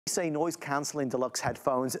Say noise cancelling deluxe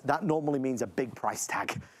headphones, that normally means a big price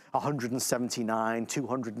tag. $179,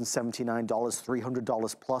 $279,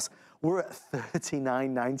 $300 plus. We're at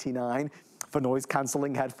 $39.99 for noise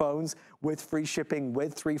cancelling headphones with free shipping,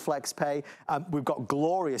 with 3 flex pay. We've got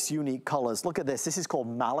glorious, unique colors. Look at this. This is called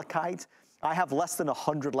Malachite. I have less than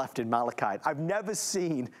 100 left in Malachite. I've never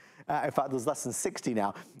seen, in fact, there's less than 60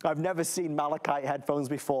 now. I've never seen Malachite headphones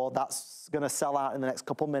before. That's gonna sell out in the next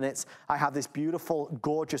couple minutes. I have this beautiful,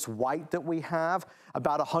 gorgeous white that we have,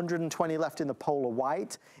 about 120 left in the polar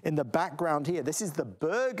white. In the background here, this is the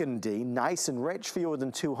burgundy, nice and rich, fewer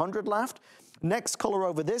than 200 left. Next color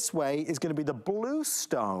over this way is gonna be the blue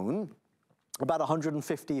stone. About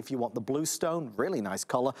 150 if you want the blue stone, really nice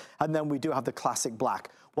color. And then we do have the classic black.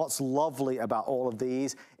 What's lovely about all of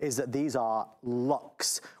these is that these are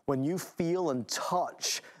luxe. When you feel and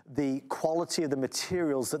touch the quality of the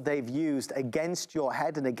materials that they've used against your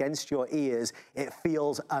head and against your ears, it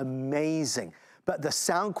feels amazing. But the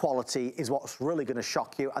sound quality is what's really gonna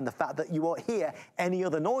shock you, and the fact that you won't hear any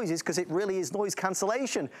other noises because it really is noise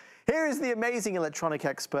cancellation. Here is the amazing electronic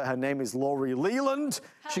expert. Her name is Lori Leland.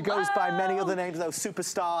 Hello. She goes by many other names, though.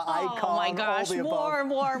 Superstar, icon, oh my gosh, all the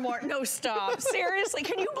more. No, stop. Seriously,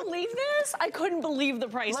 can you believe this? I couldn't believe the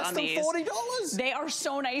price on these. Less than $40. They are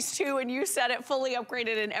so nice, too, and you said it, fully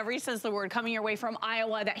upgraded in every sense of the word, coming your way from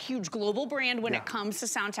Iowa, that huge global brand when it comes to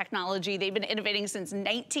sound technology. They've been innovating since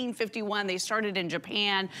 1951. They started in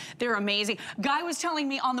Japan. They're amazing. Guy was telling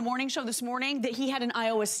me on the morning show this morning that he had an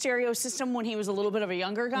Iowa stereo system when he was a little bit of a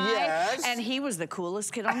younger guy. Yes. And he was the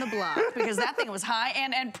coolest kid on the block because that thing was high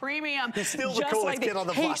and premium. He's still the coolest kid on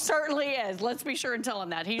the block. He certainly is. Let's be sure and tell him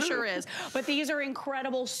that. He sure is. But these are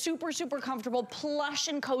incredible, super, super comfortable, plush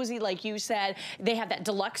and cozy, like you said. They have that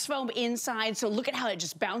deluxe foam inside, so look at how it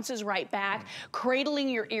just bounces right back, cradling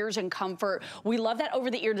your ears in comfort. We love that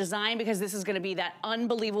over-the-ear design because this is going to be that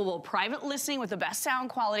unbelievable private listening with the best sound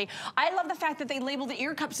quality. I love the fact that they label the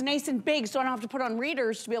ear cups nice and big so I don't have to put on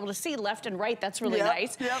readers to be able to see left and right. That's really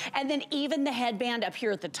nice. And then even the headband up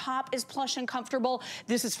here at the top is plush and comfortable.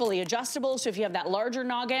 This is fully adjustable, so if you have that larger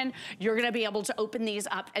noggin, you're gonna be able to open these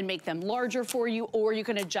up and make them larger for you, or you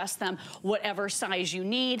can adjust them whatever size you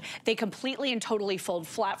need. They completely and totally fold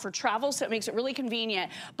flat for travel, so it makes it really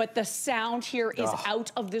convenient. But the sound here is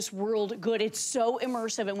out of this world good. It's so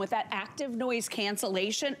immersive, and with that active noise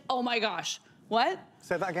cancellation, oh my gosh. What?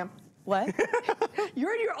 Say that again. What?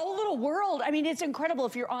 You're in your own little world. I mean, it's incredible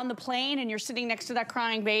if you're on the plane and you're sitting next to that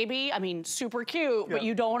crying baby. I mean, super cute, but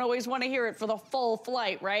you don't always want to hear it for the full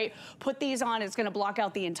flight, right? Put these on, it's going to block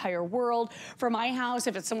out the entire world. For my house,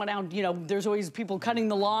 if it's someone out, you know, there's always people cutting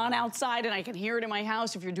the lawn outside and I can hear it in my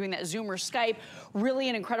house. If you're doing that Zoom or Skype, really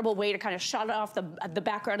an incredible way to kind of shut off the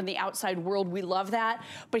background in the outside world. We love that.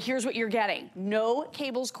 But here's what you're getting. No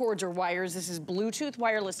cables, cords, or wires. This is Bluetooth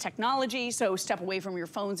wireless technology, so step away from your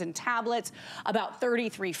phones and tablets, about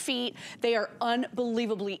 33 feet. They are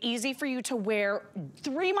unbelievably easy for you to wear.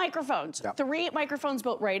 3 microphones, 3 microphones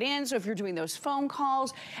built right in. So if you're doing those phone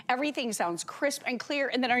calls, everything sounds crisp and clear.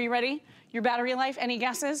 And then are you ready? Your battery life, any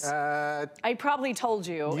guesses? I probably told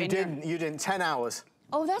you. You didn't, 10 hours.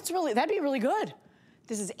 Oh, that'd be really good.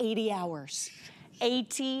 This is 80 hours.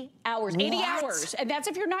 80 hours, 80 hours. And that's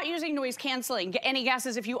if you're not using noise canceling. Any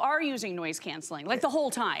guesses if you are using noise canceling, like the whole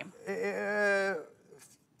time?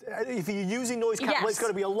 If you're using noise cancelling, it's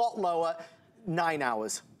going to be a lot lower. 9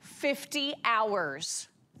 hours. 50 hours.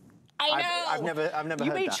 I know. I've never heard that.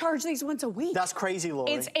 You may charge these once a week. That's crazy,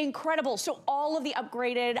 Lori. It's incredible. So all of the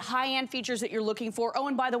upgraded high-end features that you're looking for. Oh,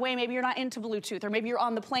 and by the way, maybe you're not into Bluetooth, or maybe you're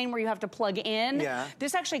on the plane where you have to plug in. Yeah.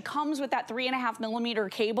 This actually comes with that 3.5mm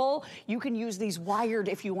cable. You can use these wired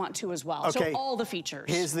if you want to as well. Okay. So all the features.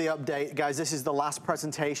 Here's the update, guys. This is the last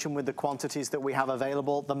presentation with the quantities that we have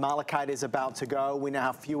available. The Malachite is about to go. We now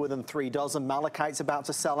have fewer than 3 dozen. Malachite's about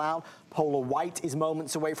to sell out. Polar white is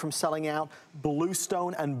moments away from selling out.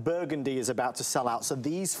 Bluestone and burgundy is about to sell out. So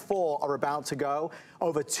these 4 are about to go.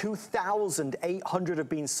 Over 2,800 have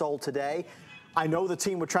been sold today. I know the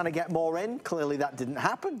team were trying to get more in. Clearly that didn't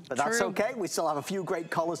happen, but that's okay. We still have a few great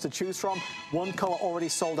colors to choose from. One color already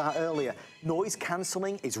sold out earlier. Noise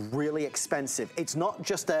canceling is really expensive. It's not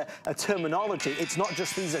just a terminology. It's not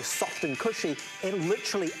just these are soft and cushy. It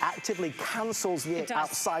literally actively cancels the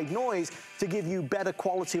outside noise to give you better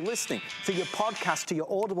quality listening to your podcast, to your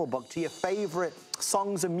Audible book, to your favorite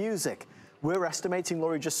songs and music. We're estimating,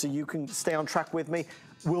 Lori, just so you can stay on track with me,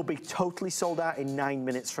 will be totally sold out in 9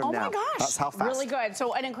 minutes from now. Oh my gosh. That's how fast. Really good.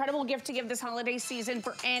 So an incredible gift to give this holiday season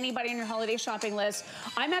for anybody on your holiday shopping list.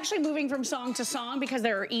 I'm actually moving from song to song because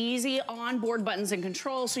there are easy onboard buttons and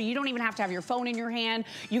controls, so you don't even have to have your phone in your hand.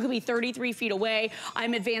 You could be 33 feet away.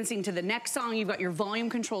 I'm advancing to the next song. You've got your volume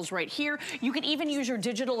controls right here. You can even use your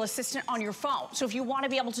digital assistant on your phone. So if you want to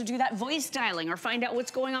be able to do that voice dialing or find out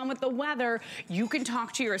what's going on with the weather, you can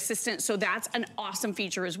talk to your assistant. So that's an awesome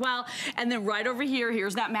feature as well. And then right over here,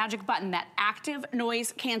 here's that magic button, that active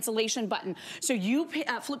noise cancellation button. So you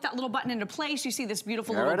flip that little button into place. You see this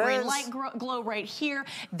beautiful little green light glow right here.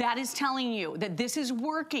 That is telling you that this is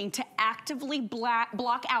working to actively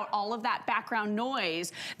block out all of that background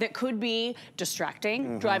noise that could be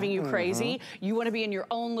distracting, driving you crazy. You want to be in your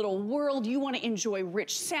own little world. You want to enjoy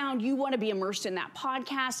rich sound. You want to be immersed in that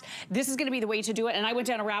podcast. This is going to be the way to do it. And I went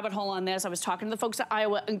down a rabbit hole on this. I was talking to the folks at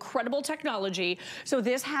Iowa. Incredible technology. So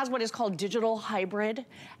this has what is called digital hybrid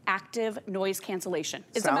active noise cancellation.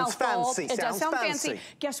 It's a mouthful. It does sound fancy.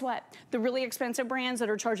 Guess what? The really expensive brands that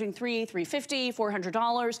are charging $350,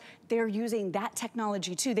 $400, they're using that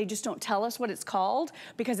technology too. They just don't tell us what it's called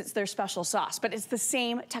because it's their special sauce. But it's the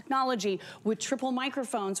same technology with triple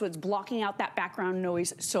microphones, so it's blocking out that background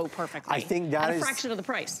noise so perfectly. I think that is a fraction of the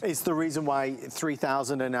price. It's the reason why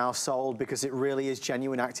 3,000 are now sold, because it really is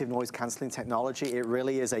genuine active noise cancelling technology. It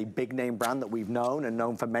really is a big name brand that we've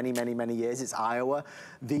known for many, many, many years. It's Iowa.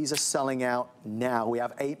 These are selling out now. We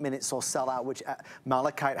have 8 minutes or sell out, which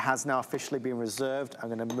Malachite has now officially been reserved. I'm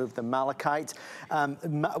going to move the Malachite. White is going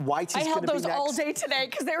to be next. I held those all day today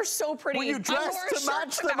because they're so pretty. Well, you dressed to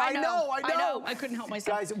match them. I know. I couldn't help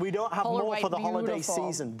myself. Guys, we don't have more for the holiday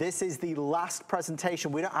season. This is the last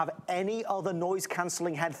presentation. We don't have any other noise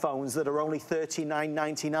cancelling headphones that are only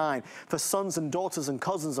 $39.99. For sons and daughters and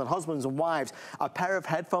cousins and husbands and wives, a pair of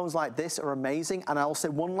headphones like this are amazing. And I'll say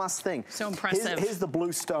one last thing. So impressive. Here's the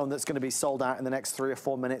blue stone that's going to be sold out in the next 3 or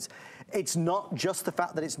 4 minutes. It's not just the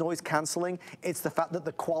fact that it's noise cancelling, it's the fact that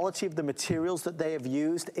the quality of the materials that they have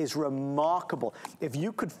used is remarkable. If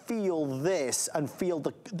you could feel this and feel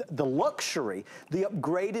the luxury, the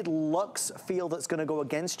upgraded luxe feel that's going to go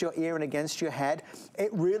against your ear and against your head, it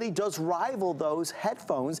really does rival those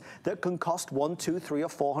headphones that can cost $100, $200,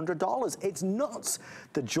 $300 or $400. It's nuts.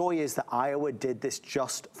 The joy is that Iowa did this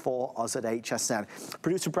just for us at HSN.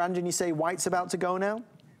 Producer Brandon, you say white's about to go now?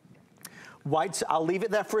 Whites, I'll leave it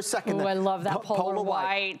there for a second. Ooh, I love that polar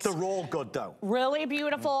white. They're all good though. Really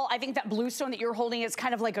beautiful. I think that blue stone that you're holding is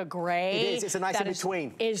kind of like a gray. It is, it's a nice in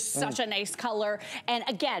between. Is such a nice color. And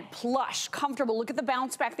again, plush, comfortable. Look at the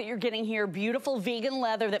bounce back that you're getting here. Beautiful vegan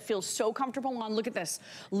leather that feels so comfortable on. Look at this.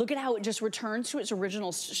 Look at how it just returns to its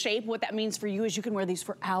original shape. What that means for you is you can wear these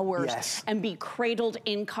for hours and be cradled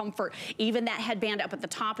in comfort. Even that headband up at the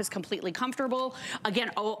top is completely comfortable. Again,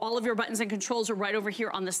 all of your buttons and controls are right over here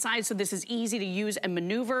on the side, so this is easy to use and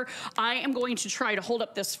maneuver. I am going to try to hold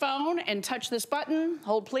up this phone and touch this button.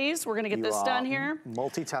 Hold please, we're gonna get this done here.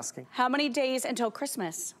 Multitasking. How many days until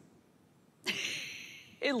Christmas?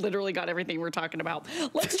 It literally got everything we're talking about.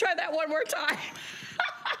 Let's try that one more time.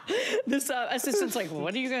 This assistant's like,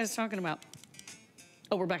 what are you guys talking about?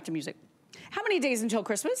 Oh, we're back to music. How many days until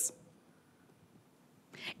Christmas?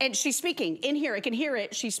 And she's speaking in here, I can hear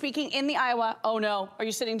it. She's speaking in the Iowa. Oh no, are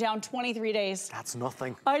you sitting down? 23 days. That's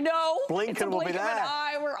nothing. I know. Blink and we'll be there. It's a blink of an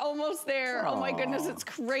eye, we're almost there. Aww. Oh my goodness, it's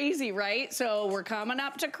crazy, right? So we're coming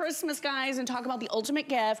up to Christmas, guys, and talk about the ultimate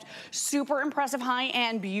gift. Super impressive,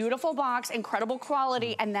 high-end, beautiful box, incredible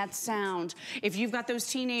quality, and that sound. If you've got those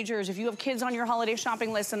teenagers, if you have kids on your holiday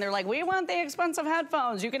shopping list and they're like, we want the expensive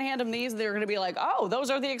headphones, you can hand them these. They're gonna be like, oh, those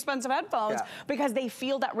are the expensive headphones, because they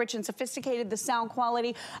feel that rich and sophisticated, the sound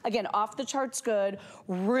quality. Again, off the charts good,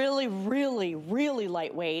 really, really, really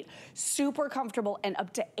lightweight, super comfortable, and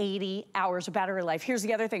up to 80 hours of battery life. Here's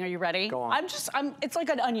the other thing, are you ready? Go on. It's like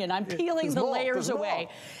an onion. I'm peeling the layers away.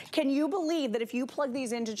 Can you believe that if you plug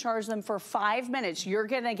these in to charge them for 5 minutes, you're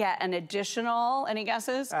gonna get an additional, any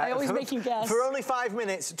guesses? I always make you guess. For only 5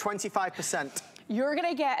 minutes, 25%. You're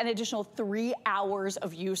gonna get an additional 3 hours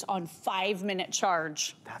of use on 5-minute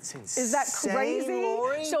charge. That's insane. Is that crazy?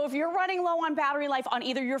 Lori? So if you're running low on battery life on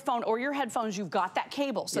either your phone or your headphones, you've got that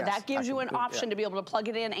cable. So that gives you an option to be able to plug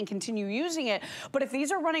it in and continue using it. But if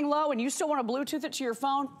these are running low and you still want to Bluetooth it to your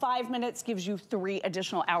phone, 5 minutes gives you 3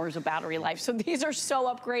 additional hours of battery life. So these are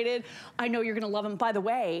so upgraded. I know you're gonna love them. By the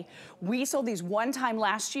way, we sold these one time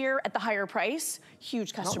last year at the higher price.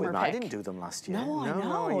 Huge customer pick. I didn't do them last year. No, I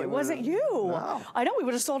know. It wasn't you. No. gone. I know, we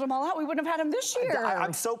would have sold them all out. We wouldn't have had them this year.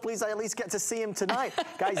 I'm so pleased I at least get to see them tonight.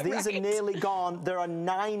 Guys, these are nearly gone. There are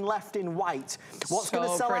 9 left in white. What's going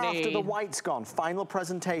to sell out after the white's gone? Final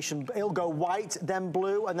presentation. It'll go white, then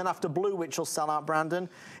blue, and then after blue, which will sell out, Brandon,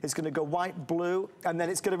 it's going to go white, blue, and then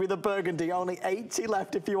it's going to be the burgundy. Only 80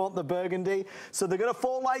 left if you want the burgundy. So they're going to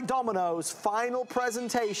fall like dominoes. Final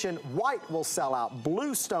presentation. White will sell out.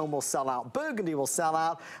 Blue stone will sell out. Burgundy will sell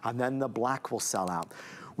out. And then the black will sell out.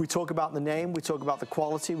 We talk about the name, we talk about the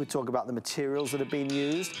quality, we talk about the materials that are being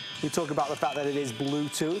used, we talk about the fact that it is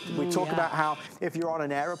Bluetooth, we talk about how if you're on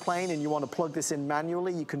an airplane and you want to plug this in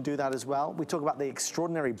manually, you can do that as well. We talk about the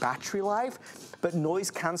extraordinary battery life, but noise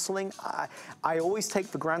cancelling, I always take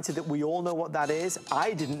for granted that we all know what that is.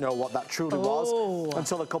 I didn't know what that truly was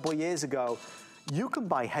until a couple of years ago. You can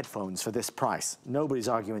buy headphones for this price. Nobody's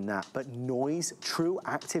arguing that. But noise, true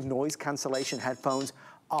active noise cancellation headphones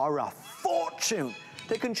are a fortune.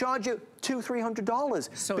 They can charge you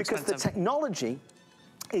 $200–300 because the technology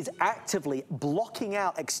is actively blocking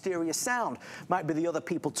out exterior sound. Might be the other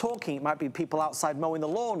people talking, it might be people outside mowing the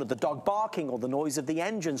lawn, or the dog barking, or the noise of the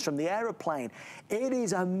engines from the aeroplane. It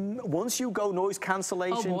is, once you go noise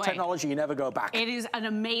cancellation technology, you never go back. It is an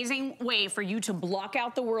amazing way for you to block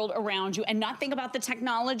out the world around you and not think about the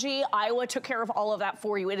technology. Iowa took care of all of that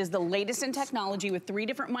for you. It is the latest in technology with 3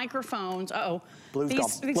 different microphones. Blue's gone.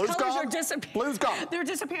 These Blue's colors gone. are disappearing. Blue's gone. They're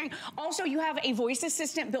disappearing. Also, you have a voice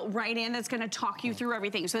assistant built right in that's going to talk you through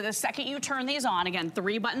everything. So the second you turn these on, again,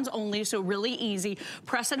 3 buttons only, so really easy.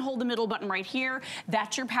 Press and hold the middle button right here.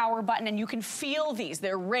 That's your power button, and you can feel these.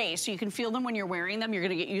 They're raised, so you can feel them when you're wearing them. You're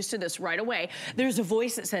going to get used to this right away. There's a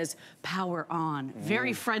voice that says, power on.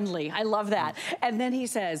 Very friendly. I love that. And then he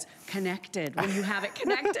says, connected, when you have it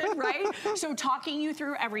connected, right? So talking you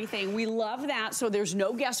through everything. We love that, so there's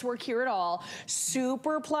no guesswork here at all.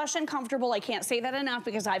 Super plush and comfortable. I can't say that enough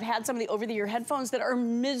because I've had some of the over-the-ear headphones that are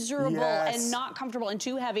miserable and not comfortable and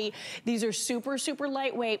too heavy. These are super, super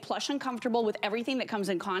lightweight, plush and comfortable with everything that comes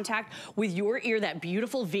in contact with your ear, that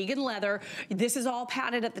beautiful vegan leather. This is all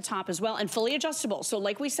padded at the top as well and fully adjustable. So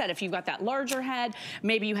like we said, if you've got that larger head,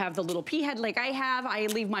 maybe you have the little pea head like I have. I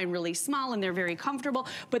leave mine really small and they're very comfortable,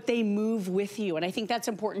 but they move with you. And I think that's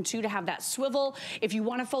important too, to have that swivel. If you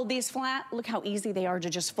want to fold these flat, look how easy they are to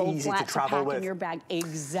just fold flat to pack in your bag.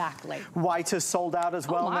 Exactly. White is sold out as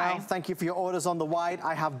well now. Thank you for your orders on the white.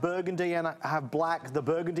 I have burgundy and I have black. The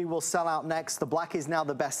burgundy will sell out next. The black is now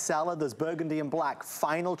the best seller. There's burgundy and black.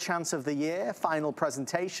 Final chance of the year, final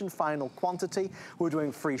presentation, final quantity. We're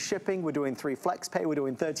doing free shipping. We're doing 3 flex pay. We're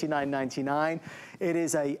doing $39.99. It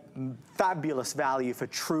is a fabulous value for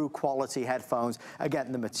true quality headphones.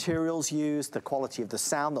 Again, the materials used, the quality of the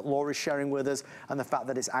sound that Laura's sharing with us, and the fact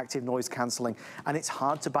that it's active noise cancelling. And it's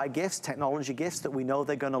hard to buy gifts, technology gifts that we know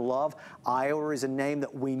they're going to love. Iowa is a name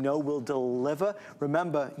that we know will deliver.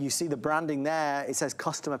 Remember, you see the branding there. It says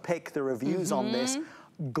customer pick. The reviews on this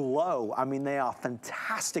glow. I mean, they are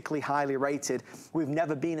fantastically highly rated. We've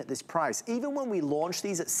never been at this price. Even when we launched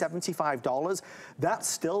these at $75, that's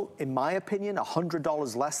still, in my opinion,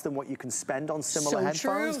 $100 less than what you can spend on similar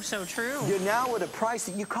headphones. So true. You're now at a price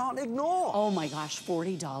that you can't ignore. Oh my gosh,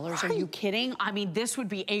 $40. Are you kidding? I mean, this would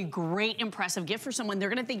be a great, impressive gift for someone. They're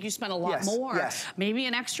going to think you spent a lot more. Maybe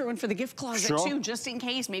an extra one for the gift closet too, just in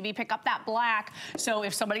case. Maybe pick up that black. So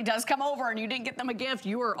if somebody does come over and you didn't get them a gift,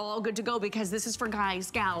 you are all good to go, because this is for guys,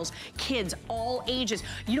 gals, kids, all ages.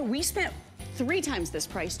 You know, we spent 3 times this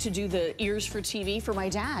price to do the ears for TV for my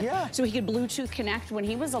dad. So he could Bluetooth connect when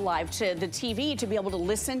he was alive to the TV to be able to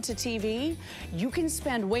listen to TV. You can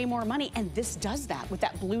spend way more money, and this does that with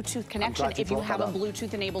that Bluetooth connection if you have a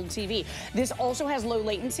Bluetooth enabled TV. This also has low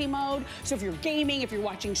latency mode, so if you're gaming, if you're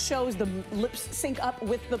watching shows, the lips sync up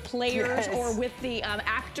with the players or with the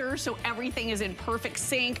actor, so everything is in perfect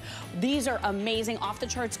sync. These are amazing, off the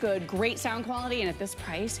charts good, great sound quality, and at this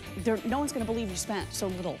price, no one's gonna believe you spent so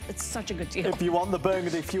little. It's such a good deal. If you want the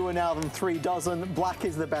burgundy, fewer now than 3 dozen. Black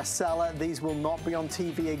is the best seller. These will not be on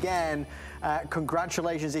TV again.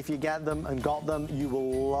 Congratulations if you get them and got them. You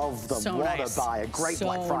will love them. So what a buy. A great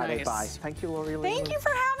Black Friday buy. Thank you, Lori. Thank you for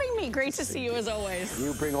having me. Great to see you as always.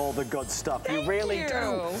 You bring all the good stuff. You really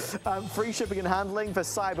do. Free shipping and handling for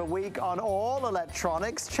Cyber Week on all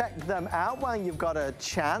electronics. Check them out while you've got a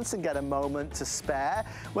chance and get a moment to spare.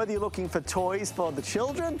 Whether you're looking for toys for the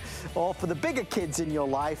children or for the bigger kids in your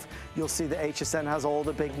life, you'll see that HSN has all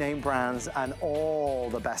the big name brands and all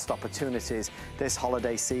the best opportunities this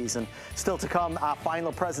holiday season. Still to come, our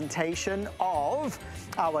final presentation of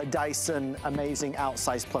our Dyson Amazing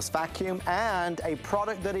Outsize Plus Vacuum and a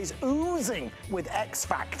product that is is oozing with X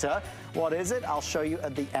Factor. What is it? I'll show you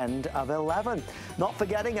at the end of 11. Not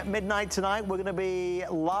forgetting, at midnight tonight, we're going to be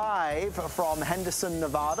live from Henderson,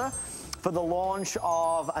 Nevada, for the launch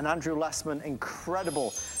of an Andrew Lessman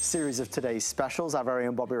incredible series of today's specials. Our very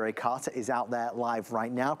own Bobby Ray Carter is out there live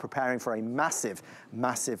right now, preparing for a massive,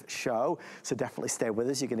 massive show. So definitely stay with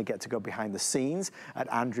us. You're going to get to go behind the scenes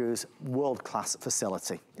at Andrew's world-class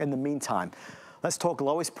facility. In the meantime, let's talk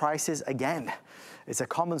lowest prices again. It's a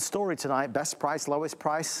common story tonight. Best price, lowest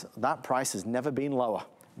price. That price has never been lower.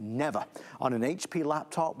 Never. On an HP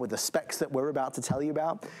laptop with the specs that we're about to tell you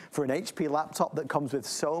about, for an HP laptop that comes with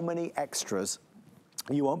so many extras,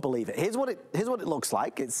 you won't believe it. Here's what it looks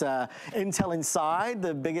like. It's Intel Inside,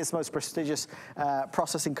 the biggest, most prestigious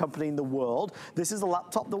processing company in the world. This is the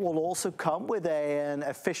laptop that will also come with an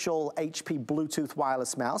official HP Bluetooth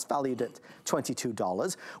wireless mouse valued at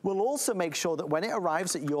 $22. We'll also make sure that when it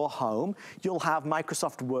arrives at your home, you'll have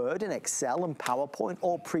Microsoft Word and Excel and PowerPoint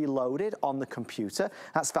all preloaded on the computer.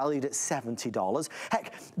 That's valued at $70.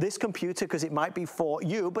 Heck, this computer, because it might be for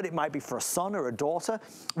you, but it might be for a son or a daughter,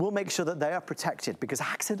 we'll make sure that they are protected, because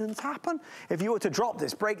accidents happen. If you were to drop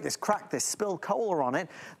this, break this, crack this, spill cola on it,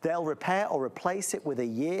 they'll repair or replace it with a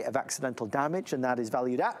year of accidental damage, and that is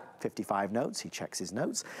valued at 55 notes. He checks his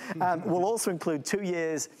notes. We'll also include 2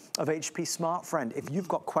 years of HP Smart Friend. If you've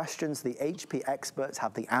got questions, the HP experts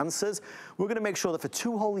have the answers. We're going to make sure that for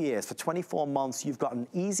 2 whole years, for 24 months, you've got an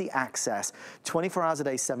easy access, 24 hours a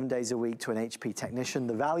day, 7 days a week to an HP technician.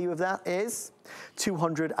 The value of that is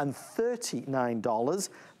 $239.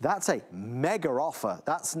 That's a mega offer.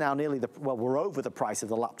 That's now nearly well, we're over the price of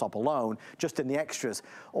the laptop alone, just in the extras.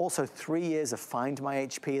 Also, 3 years of Find My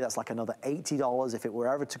HP. That's like another $80. If it were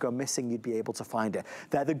ever to go missing, you'd be able to find it.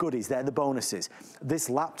 They're the goodies. They're the bonuses. This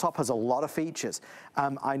laptop has a lot of features.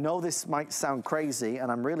 I know this might sound crazy,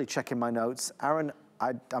 and I'm really checking my notes. Aaron,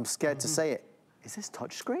 I'm scared to say it. Is this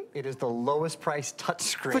touchscreen? It is the lowest price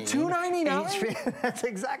touchscreen. For $299? That's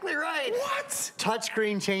exactly right. What?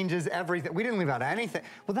 Touchscreen changes everything. We didn't leave out anything.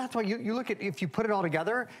 Well, that's why you look at, if you put it all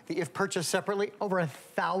together, if purchased separately, over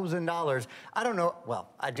 $1,000. I don't know, well,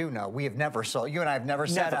 I do know. We have never sold, you and I have never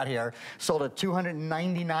sat out here, sold a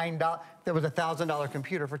 $299, there was a $1,000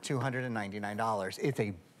 computer for $299. It's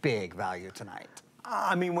a big value tonight.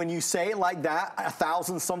 I mean, when you say it like that,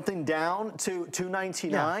 1,000 something down to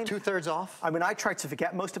 $299. Yeah, 2/3 off. I mean, I try to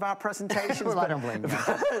forget most of our presentations. Well, I don't blame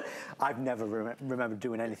you. I've never remembered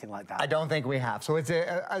doing anything like that. I don't think we have. So it's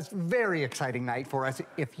a very exciting night for us.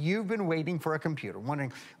 If you've been waiting for a computer,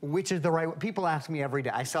 wondering which is the right one, people ask me every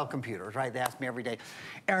day. I sell computers, right? They ask me every day,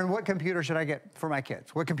 Aaron, what computer should I get for my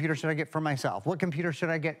kids? What computer should I get for myself? What computer should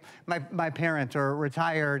I get? My parents are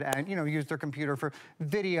retired and, you know, use their computer for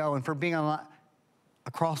video and for being online.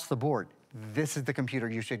 Across the board, this is the computer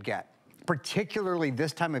you should get. Particularly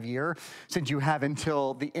this time of year, since you have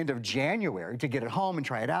until the end of January to get it home and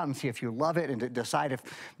try it out and see if you love it and to decide if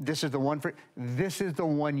this is the one for, this is the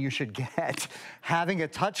one you should get. Having a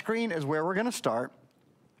touchscreen is where we're gonna start.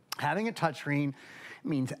 Having a touchscreen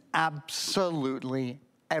means absolutely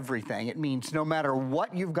everything. It means no matter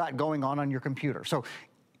what you've got going on your computer. So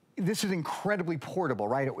this is incredibly portable,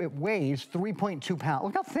 right? It weighs 3.2 pounds.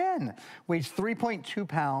 Look how thin. Weighs 3.2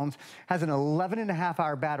 pounds, has an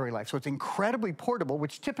 11.5-hour battery life. So it's incredibly portable,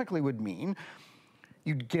 which typically would mean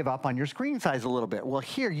you'd give up on your screen size a little bit. Well,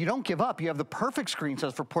 here, you don't give up. You have the perfect screen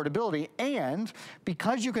size for portability, and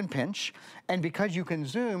because you can pinch and because you can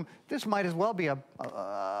zoom, this might as well be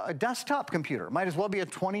a desktop computer. Might as well be a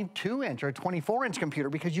 22-inch or a 24-inch computer,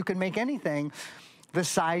 because you can make anything the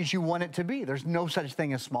size you want it to be. There's no such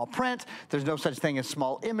thing as small print. There's no such thing as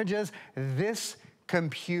small images. This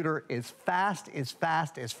computer is fast, is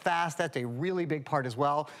fast, is fast. That's a really big part as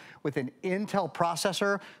well. With an Intel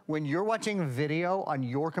processor, when you're watching video on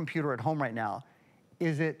your computer at home right now,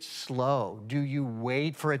 is it slow? Do you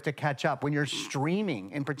wait for it to catch up? When you're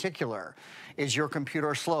streaming in particular, is your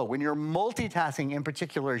computer slow? When you're multitasking in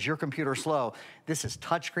particular, is your computer slow? This is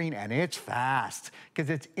touchscreen and it's fast because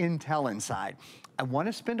it's Intel Inside. I want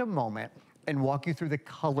to spend a moment and walk you through the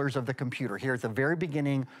colors of the computer here at the very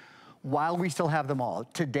beginning while we still have them all.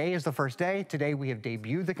 Today is the first day. Today we have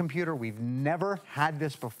debuted the computer. We've never had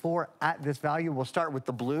this before at this value. We'll start with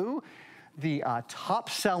the blue. The top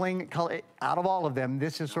selling color out of all of them,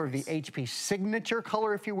 this is sort of the HP signature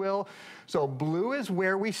color, if you will. So blue is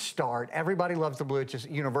where we start. Everybody loves the blue, it's just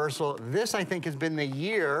universal. This, I think, has been the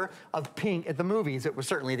year of pink. At the movies, it was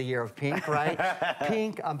certainly the year of pink, right?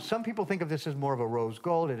 Pink, some people think of this as more of a rose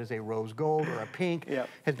gold. It is a rose gold or a pink. Yep.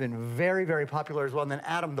 Has been very, very popular as well. And then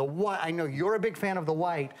Adam, the white, I know you're a big fan of the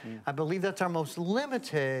white. I believe that's our most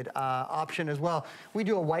limited option as well. We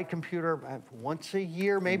do a white computer once a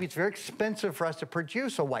year, maybe. It's very expensive for us to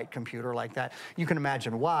produce a white computer like that. You can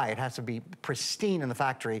imagine why. It has to be pristine in the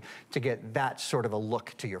factory to get that sort of a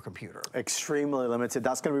look to your computer. Extremely limited.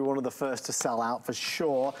 That's going to be one of the first to sell out for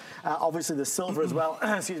sure. Obviously the silver as well,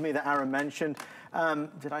 excuse me, that Aaron mentioned.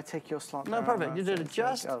 Did I take your slot? No, perfect. You did it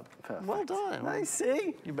just. Oh, perfect. Well done. I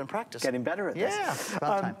see. You've been practicing. Getting better at this. Yeah,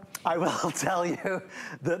 about time. I will tell you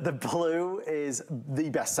that the blue is the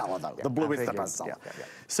best seller though. Yeah, the blue is the best seller.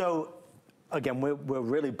 So, again, we're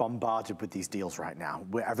really bombarded with these deals right now.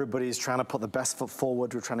 Everybody's trying to put the best foot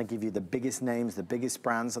forward. We're trying to give you the biggest names, the biggest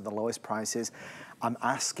brands at the lowest prices. I'm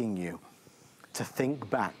asking you to think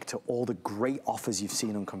back to all the great offers you've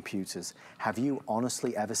seen on computers. Have you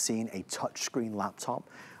honestly ever seen a touchscreen laptop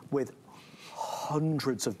with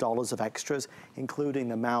hundreds of dollars of extras, including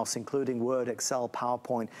the mouse, including Word, Excel,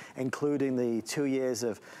 PowerPoint, including the 2 years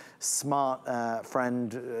of Smart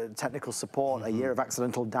Friend technical support, a year of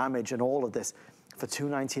accidental damage, and all of this for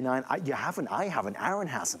 $299? You haven't, I haven't, Aaron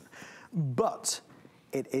hasn't. But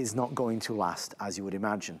it is not going to last, as you would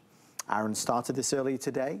imagine. Aaron started this earlier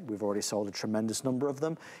today. We've already sold a tremendous number of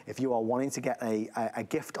them. If you are wanting to get a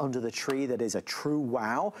gift under the tree that is a true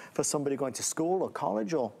wow for somebody going to school or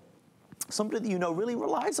college, or somebody that you know really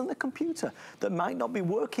relies on the computer that might not be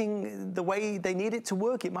working the way they need it to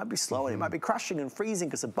work. It might be slow and it might be crashing and freezing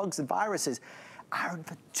because of bugs and viruses. Aaron,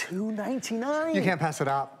 for $299. You can't pass it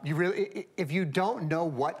up. You really, if you don't know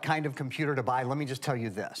what kind of computer to buy, let me just tell you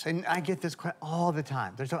this. And I get this all the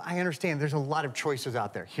time. I understand there's a lot of choices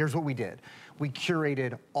out there. Here's what we did. We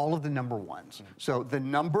curated all of the number ones. So the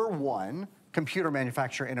number one computer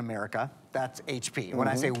manufacturer in America, that's HP. When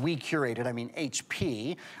I say we curated, I mean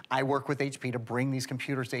HP. I work with HP to bring these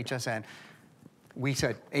computers to HSN. We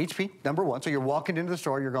said, HP, number one. So you're walking into the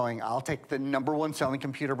store, you're going, I'll take the number one selling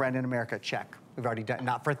computer brand in America, check. We've already done,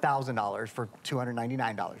 not for $1,000, for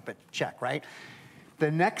 $299, but check, right?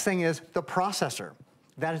 The next thing is the processor.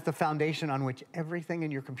 That is the foundation on which everything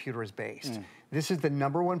in your computer is based. This is the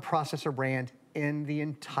number one processor brand in the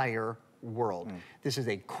entire world. This is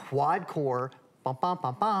a quad-core,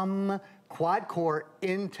 quad-core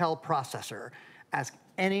Intel processor. Ask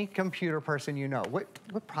any computer person you know, what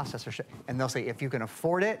processor should, and they'll say, if you can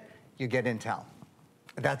afford it, you get Intel.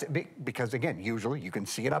 That's because, again, usually you can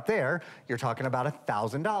see it up there. You're talking about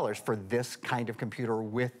 $1,000 for this kind of computer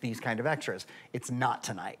with these kind of extras. It's not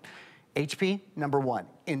tonight. HP, number one.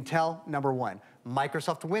 Intel, number one.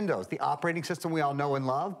 Microsoft Windows, the operating system we all know and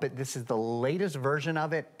love, but this is the latest version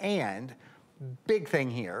of it, and big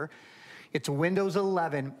thing here, it's Windows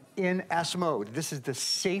 11 in S mode. This is the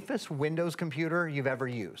safest Windows computer you've ever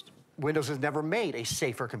used. Windows has never made a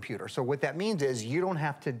safer computer. So what that means is you don't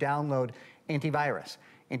have to download antivirus,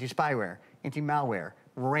 anti-spyware, anti-malware,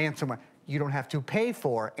 ransomware. You don't have to pay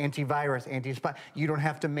for antivirus, anti-spy. You don't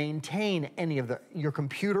have to maintain any of your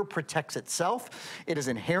computer protects itself. It is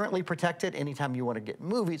inherently protected anytime you want to get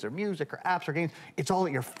movies or music or apps or games. It's all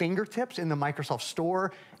at your fingertips in the Microsoft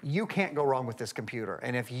Store. You can't go wrong with this computer.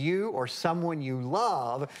 And if you or someone you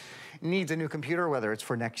love needs a new computer, whether it's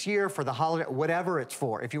for next year, for the holiday, whatever it's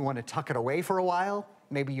for, if you want to tuck it away for a while,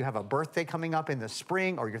 maybe you have a birthday coming up in the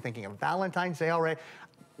spring, or you're thinking of Valentine's Day already,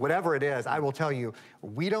 whatever it is, I will tell you,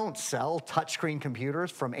 we don't sell touchscreen computers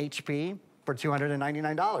from HP for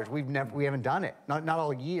 $299. We haven't done it, not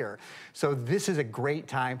all year. So this is a great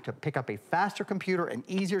time to pick up a faster computer, an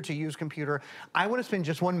easier to use computer. I want to spend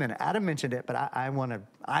just 1 minute. Adam mentioned it, but I want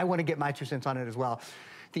to get my 2 cents on it as well.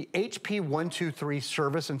 The HP 123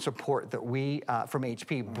 service and support that we from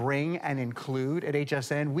HP bring and include at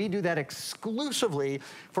HSN, we do that exclusively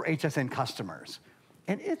for HSN customers.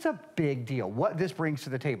 And it's a big deal, what this brings to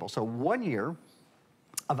the table. So 1 year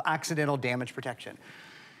of accidental damage protection.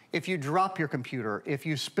 If you drop your computer, if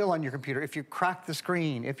you spill on your computer, if you crack the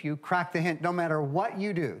screen, if you crack the hint, no matter what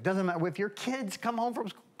you do, doesn't matter if your kids come home from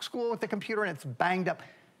school with the computer and it's banged up,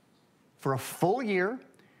 for a full year,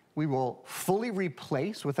 we will fully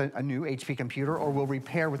replace with a new HP computer, or we'll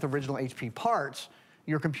repair with original HP parts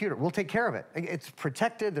your computer. We'll take care of it. It's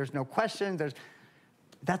protected, there's no question,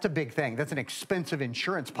 that's a big thing. That's an expensive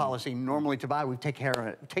insurance policy normally to buy. We've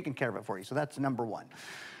taken care of it for you. So that's number one.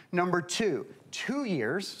 Number 2, 2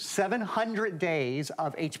 years, 700 days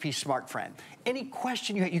of HP Smart Friend. Any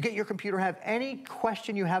question you get your computer, have any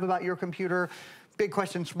question you have about your computer, big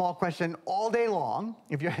question, small question, all day long.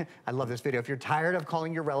 If you're, I love this video. If you're tired of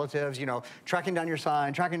calling your relatives, you know, tracking down your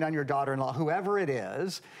son, tracking down your daughter-in-law, whoever it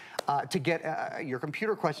is, to get your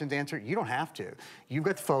computer questions answered, you don't have to. You've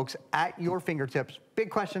got folks at your fingertips, big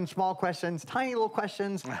questions, small questions, tiny little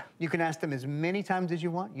questions. You can ask them as many times as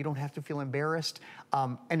you want. You don't have to feel embarrassed.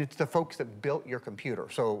 And it's the folks that built your computer,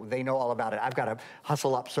 so they know all about it. I've got to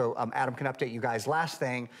hustle up so Adam can update you guys. Last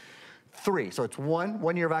thing, 3, so it's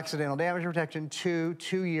 1 year of accidental damage protection, 2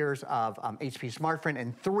 years of HP Smart Friend,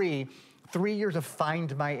 and 3 years of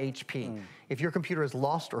Find My HP. If your computer is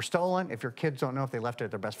lost or stolen, if your kids don't know if they left it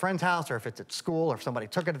at their best friend's house or if it's at school or if somebody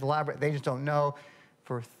took it at the library, they just don't know,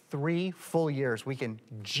 for 3 full years, we can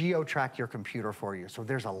geo-track your computer for you. So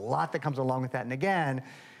there's a lot that comes along with that. And again,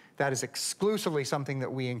 that is exclusively something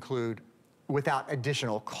that we include without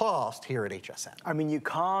additional cost here at HSN. I mean, you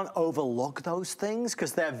can't overlook those things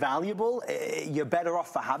because they're valuable. You're better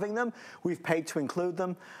off for having them. We've paid to include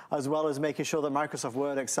them, as well as making sure that Microsoft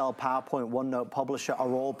Word, Excel, PowerPoint, OneNote, Publisher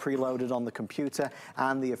are all preloaded on the computer,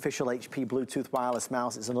 and the official HP Bluetooth wireless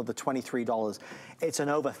mouse is another $23. It's an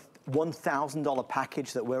over $1,000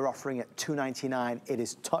 package that we're offering at $299. It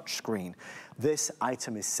is touchscreen. This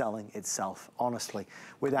item is selling itself, honestly.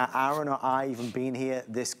 Without Aaron or I even being here,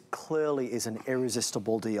 this clearly is an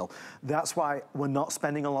irresistible deal. That's why we're not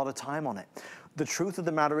spending a lot of time on it. The truth of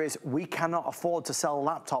the matter is we cannot afford to sell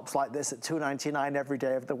laptops like this at $299 every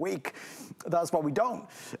day of the week. That's why we don't.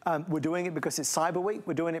 We're doing it because it's Cyber Week.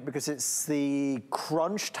 We're doing it because it's the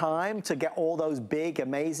crunch time to get all those big,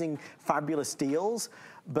 amazing, fabulous deals.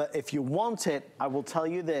 But if you want it, I will tell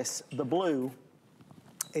you this, the blue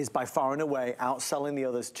is by far and away outselling the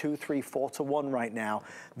others 2, 3, 4 to 1 right now.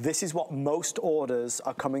 This is what most orders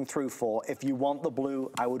are coming through for. If you want the blue,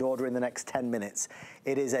 I would order in the next 10 minutes.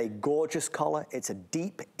 It is a gorgeous color. It's a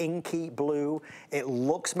deep, inky blue. It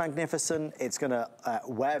looks magnificent. It's gonna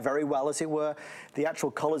wear very well, as it were. The actual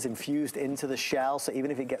color's infused into the shell, so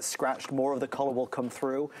even if it gets scratched, more of the color will come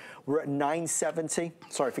through. We're at $970.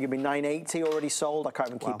 Sorry, forgive me, $980 already sold. I can't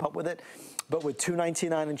even keep up with it. But with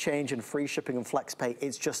 $299 and change and free shipping and flex pay,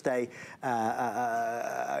 it's just a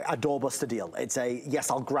doorbuster deal. It's a,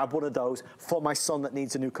 yes, I'll grab one of those for my son that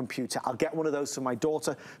needs a new computer. I'll get one of those for my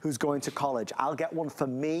daughter who's going to college. I'll get one for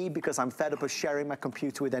me because I'm fed up of sharing my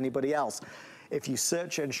computer with anybody else. If you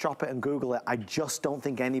search it and shop it and Google it, I just don't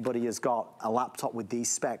think anybody has got a laptop with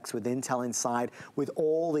these specs, with Intel inside, with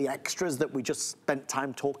all the extras that we just spent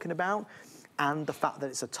time talking about, and the fact that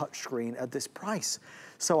it's a touchscreen at this price.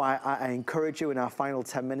 So I encourage you in our final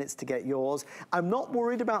 10 minutes to get yours. I'm not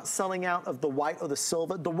worried about selling out of the white or the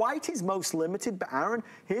silver. The white is most limited, but Aaron,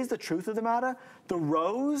 here's the truth of the matter. The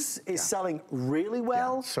rose is selling really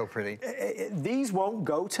well. Yeah, so pretty. These won't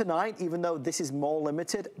go tonight, even though this is more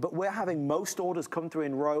limited, but we're having most orders come through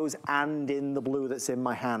in rose and in the blue that's in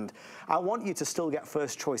my hand. I want you to still get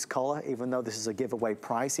first choice color, even though this is a giveaway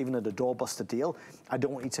price, even at a doorbuster deal. I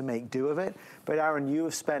don't want you to make do of it. But Aaron, you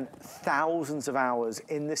have spent thousands of hours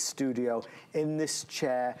in this studio, in this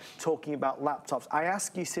chair, talking about laptops. I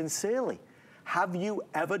ask you sincerely, have you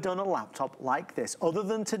ever done a laptop like this, other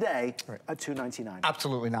than today, at $299?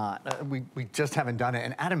 Absolutely not. We just haven't done it.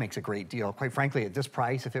 And Adam makes a great deal. Quite frankly, at this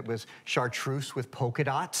price, if it was chartreuse with polka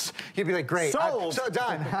dots, he'd be like, great, sold. So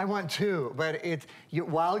done. I want 2. But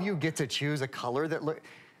while you get to choose a color that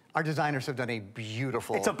our designers have done a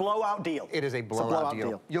beautiful... It's a blowout deal. It is a blowout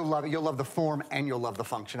deal. You'll love it. You'll love the form and you'll love the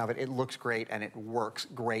function of it. It looks great and it works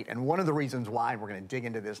great. And one of the reasons why, and we're going to dig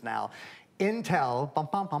into this now, Intel,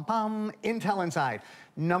 Intel Inside,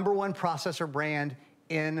 #1 processor brand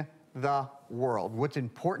in the world. What's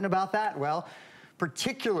important about that? Well,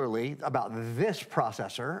 particularly about this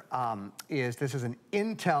processor, this is an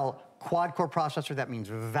Intel quad-core processor. That means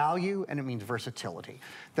value and it means versatility.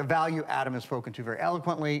 The value Adam has spoken to very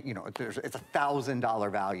eloquently. You know, it's a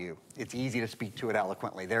 $1,000 value. It's easy to speak to it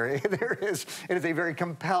eloquently. It is a very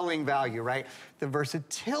compelling value, right? The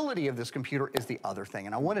versatility of this computer is the other thing,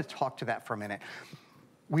 and I want to talk to that for a minute.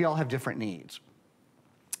 We all have different needs.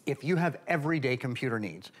 If you have everyday computer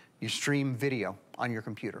needs, you stream video on your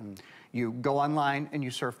computer. You go online and you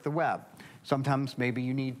surf the web. Sometimes maybe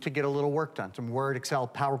you need to get a little work done, some Word, Excel,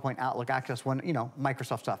 PowerPoint, Outlook, Access,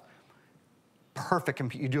 Microsoft stuff. Perfect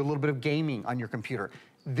computer. You do a little bit of gaming on your computer.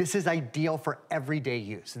 This is ideal for everyday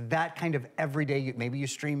use. That kind of everyday use. Maybe you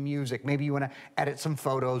stream music. Maybe you want to edit some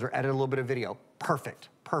photos or edit a little bit of video. Perfect,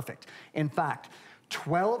 perfect. In fact,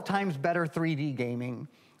 12 times better 3D gaming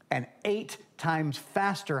and 8 times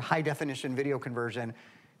faster high definition video conversion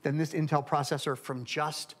than this Intel processor from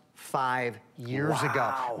just 5 years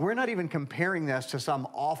ago. We're not even comparing this to some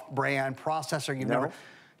off-brand processor you've never.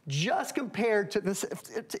 Just compared to this,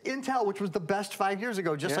 to Intel, which was the best 5 years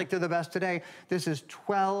ago, just like they're the best today, this is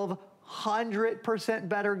 1,200%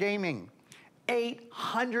 better gaming.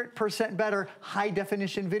 800% better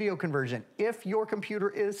high-definition video conversion. If your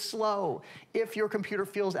computer is slow, if your computer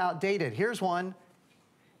feels outdated, here's one.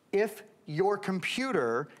 If your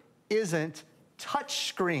computer isn't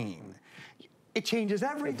touchscreen, it changes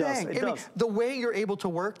everything. It does. The way you're able to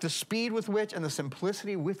work, the speed with which and the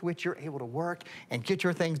simplicity with which you're able to work and get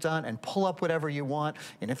your things done and pull up whatever you want.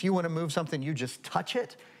 And if you want to move something, you just touch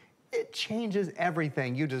it. It changes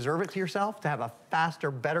everything. You deserve it to yourself to have a faster,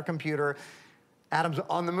 better computer. Adam's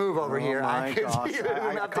on the move over here. My gosh.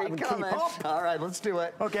 I can't keep up. All right, let's do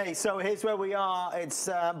it. Okay, so here's where we are. It's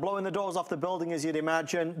blowing the doors off the building, as you'd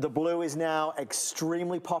imagine. The blue is now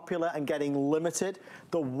extremely popular and getting limited.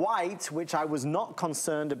 The white, which I was not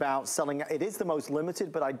concerned about selling, it is the most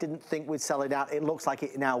limited, but I didn't think we'd sell it out. It looks like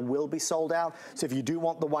it now will be sold out. So if you do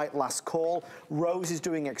want the white, last call. Rose is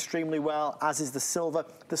doing extremely well, as is the silver.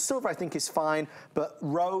 The silver, I think, is fine, but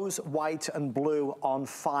rose, white, and blue on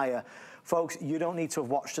fire. Folks, you don't need to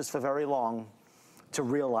have watched us for very long to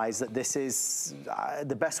realize that this is,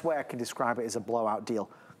 the best way I can describe it is a blowout deal.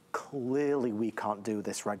 Clearly, we can't do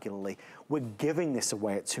this regularly. We're giving this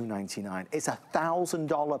away at $299. It's a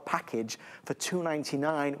 $1,000 package for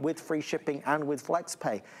 $299 with free shipping and with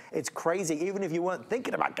FlexPay. It's crazy. Even if you weren't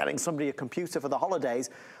thinking about getting somebody a computer for the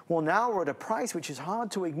holidays, well, now we're at a price which is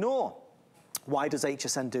hard to ignore. Why does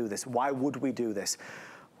HSN do this? Why would we do this?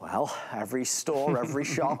 Well, every store, every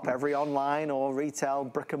shop, every online or retail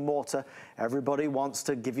brick and mortar, everybody wants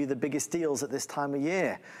to give you the biggest deals at this time of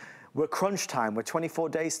year. We're crunch time. We're 24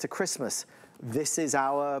 days to Christmas. This is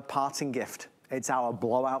our parting gift. It's our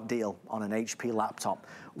blowout deal on an HP laptop.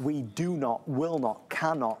 We do not, will not,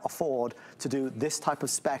 cannot afford to do this type of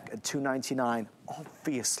spec at $299,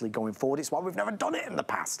 obviously going forward. It's why we've never done it in the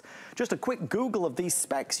past. Just a quick Google of these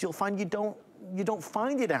specs, you'll find you don't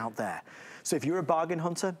find it out there. So if you're a bargain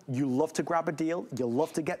hunter, you love to grab a deal, you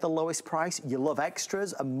love to get the lowest price, you love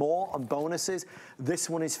extras and more and bonuses, this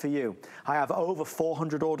one is for you. I have over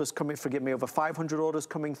 400 orders coming, forgive me, over 500 orders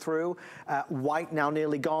coming through. White now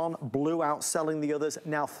nearly gone, blue outselling the others,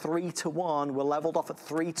 now 3 to 1. We're leveled off at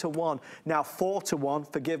 3 to 1. Now 4 to 1,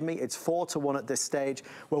 forgive me, it's 4 to 1 at this stage.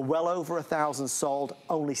 We're well over 1,000 sold,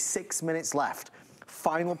 only 6 minutes left.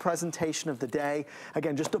 Final presentation of the day.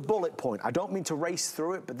 Again, just a bullet point. I don't mean to race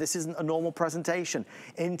through it, but this isn't a normal presentation.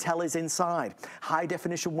 Intel is inside. High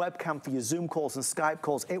definition webcam for your Zoom calls and Skype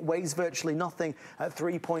calls. It weighs virtually nothing at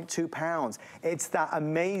 3.2 pounds. It's that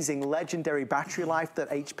amazing legendary battery life that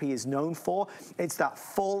HP is known for. It's that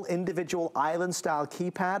full individual island style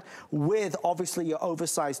keypad with obviously your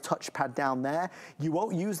oversized touchpad down there. You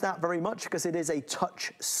won't use that very much because it is a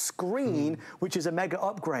touch screen, which is a mega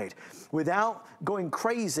upgrade. Without going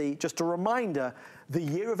crazy, just a reminder, the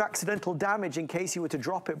year of accidental damage in case you were to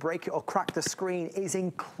drop it, break it, or crack the screen is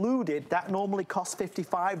included. That normally costs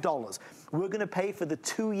 $55. We're gonna pay for the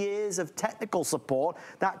 2 years of technical support.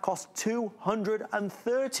 That costs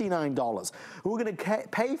 $239. We're gonna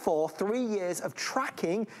pay for 3 years of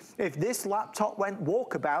tracking. If this laptop went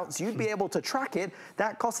walkabouts, you'd be able to track it.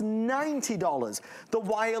 That costs $90. The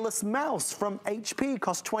wireless mouse from HP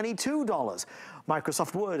costs $22.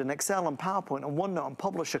 Microsoft Word and Excel and PowerPoint and OneNote and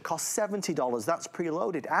Publisher costs $70. That's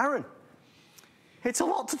preloaded. Aaron, it's a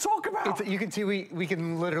lot to talk about. You can see we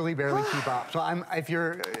can literally barely keep up. So if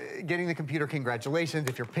you're getting the computer, congratulations.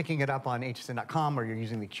 If you're picking it up on hsn.com or you're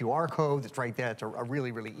using the QR code that's right there, it's a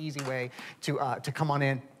really, really easy way to come on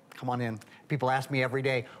in. Come on in. People ask me every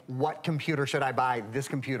day, what computer should I buy? This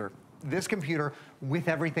computer. This computer with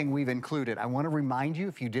everything we've included. I want to remind you,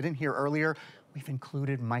 if you didn't hear earlier, we've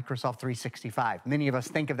included Microsoft 365. Many of us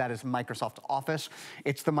think of that as Microsoft Office.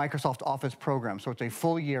 It's the Microsoft Office program. So it's a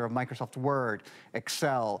full year of Microsoft Word,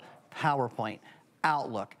 Excel, PowerPoint,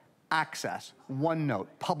 Outlook, Access, OneNote,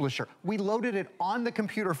 Publisher. We loaded it on the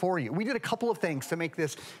computer for you. We did a couple of things to make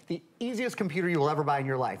this the easiest computer you will ever buy in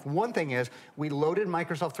your life. One thing is we loaded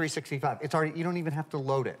Microsoft 365. It's already, you don't even have to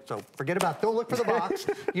load it. So forget about, don't look for the box.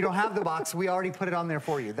 You don't have the box. We already put it on there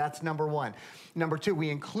for you. That's number one. Number two, we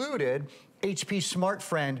included HP Smart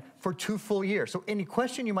Friend for 2 full years. So any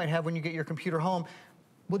question you might have when you get your computer home,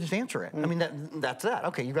 we'll just answer it. I mean, that's that.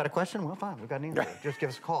 Okay, you got a question? Well, fine, we've got an answer. Just give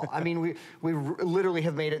us a call. I mean, we literally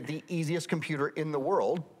have made it the easiest computer in the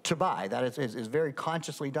world to buy. That is very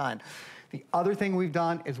consciously done. The other thing we've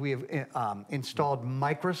done is we have installed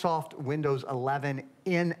Microsoft Windows 11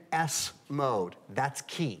 in S mode. That's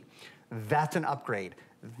key. That's an upgrade.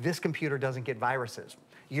 This computer doesn't get viruses.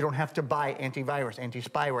 You don't have to buy antivirus,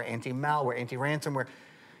 anti-spyware, anti-malware, anti-ransomware.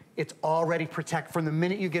 It's already protect. From the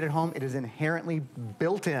minute you get it home, it is inherently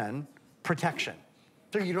built-in protection.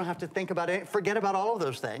 So you don't have to think about it. Forget about all of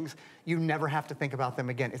those things. You never have to think about them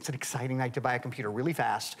again. It's an exciting night to buy a computer really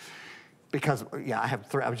fast. Because, yeah,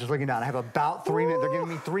 I was just looking down. I have about 3 minutes. They're giving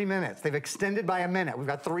me 3 minutes. They've extended by a minute. We've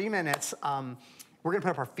got 3 minutes. We're gonna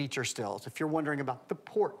put up our feature stills. If you're wondering about the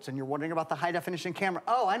ports and you're wondering about the high definition camera,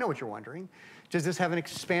 oh, I know what you're wondering. Does this have an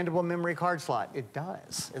expandable memory card slot? It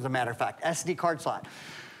does, as a matter of fact, SD card slot.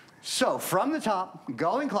 So from the top,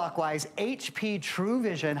 going clockwise, HP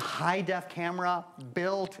TrueVision high-def camera,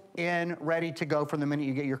 built in, ready to go from the minute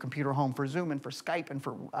you get your computer home for Zoom and for Skype and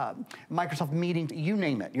for Microsoft Meetings, you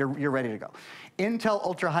name it, you're ready to go. Intel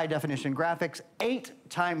Ultra High Definition graphics, 8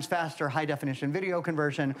 times faster high definition video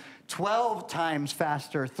conversion, 12 times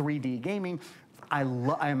faster 3D gaming. I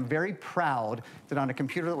am very proud that on a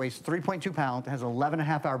computer that weighs 3.2 pounds, has an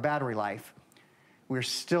 11.5-hour battery life, we're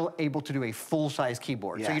still able to do a full-size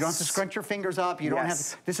keyboard. Yes. So you don't have to scrunch your fingers up. You don't have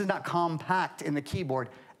to, this is not compact in the keyboard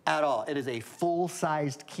at all. It is a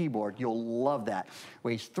full-sized keyboard. You'll love that.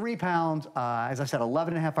 Weighs 3 pounds, as I said,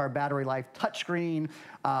 11.5-hour battery life, touchscreen.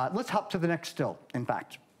 Let's hop to the next still, in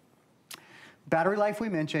fact. Battery life we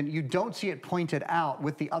mentioned, you don't see it pointed out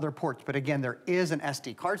with the other ports, but again, there is an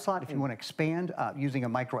SD card slot. If you want to expand using a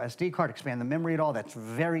micro SD card, expand the memory at all, that's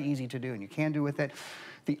very easy to do, and you can do with it.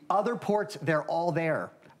 The other ports, they're all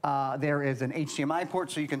there. There is an HDMI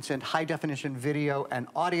port, so you can send high-definition video and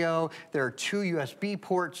audio. There are 2 USB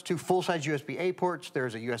ports, 2 full-size USB-A ports.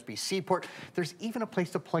 There's a USB-C port. There's even a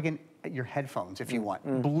place to plug in your headphones if you want.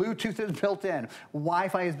 Bluetooth is built in.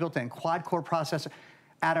 Wi-Fi is built in. Quad-core processor.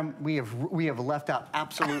 Adam, we have left out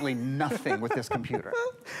absolutely nothing with this computer.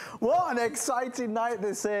 What an exciting night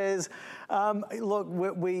this is. Look,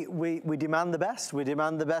 we demand the best. We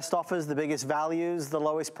demand the best offers, the biggest values, the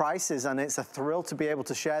lowest prices, and it's a thrill to be able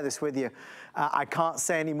to share this with you. I can't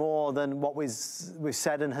say any more than what we've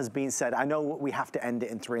said and has been said. I know we have to end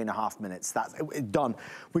it in 3.5 minutes. That's done.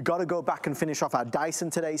 We've got to go back and finish off our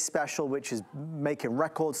Dyson Today special, which is making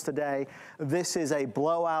records today. This is a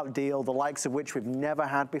blowout deal, the likes of which we've never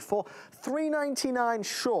had before. $399,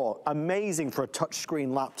 sure, amazing for a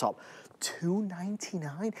touchscreen laptop.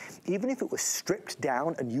 $299, even if it was stripped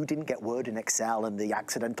down and you didn't get Word and Excel and the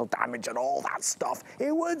accidental damage and all that stuff,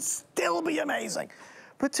 it would still be amazing.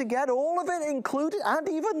 But to get all of it included and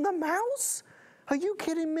even the mouse? Are you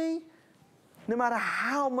kidding me? No matter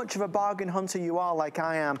how much of a bargain hunter you are like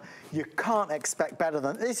I am, you can't expect better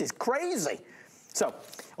than this. Is crazy. So,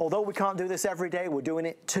 although we can't do this every day, we're doing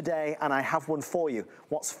it today, and I have one for you.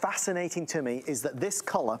 What's fascinating to me is that this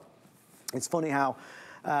color, it's funny how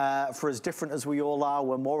for as different as we all are,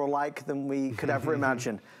 we're more alike than we could ever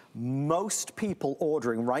imagine. Most people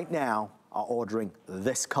ordering right now are ordering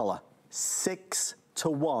this color, 6 to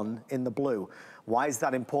 1 in the blue. Why is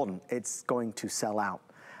that important? It's going to sell out.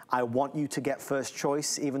 I want you to get first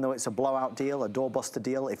choice, even though it's a blowout deal, a doorbuster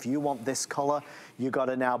deal. If you want this color, you got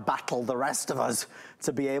to now battle the rest of us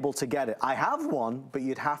to be able to get it. I have one, but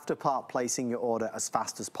you'd have to start placing your order as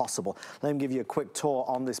fast as possible. Let me give you a quick tour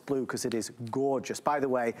on this blue because it is gorgeous. By the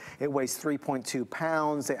way, it weighs 3.2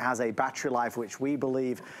 pounds. It has a battery life which we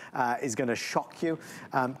believe is going to shock you,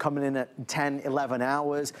 coming in at 10, 11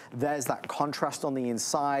 hours. There's that contrast on the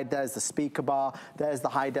inside. There's the speaker bar. There's the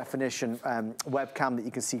high definition webcam that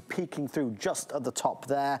you can see peeking through just at the top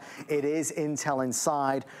there. It is Intel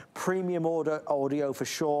inside, premium audio for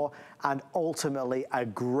sure, and ultimately a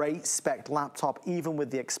great spec laptop, even with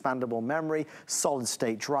the expandable memory, solid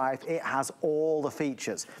state drive. It has all the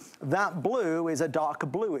features. That blue is a darker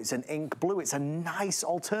blue. It's an ink blue. It's a nice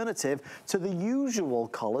alternative to the usual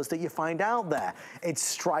colors that you find out there. It's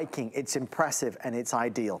striking, it's impressive, and it's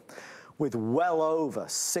ideal. With well over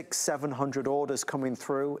 600-700 orders coming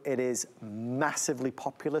through, it is massively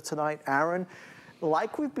popular tonight. Aaron,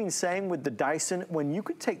 like we've been saying with the Dyson, when you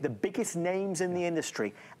could take the biggest names in the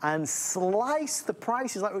industry and slice the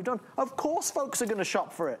prices like we've done, of course folks are going to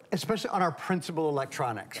shop for it. Especially on our principal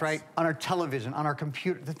electronics, right? On our television, on our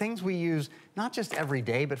computer, the things we use not just every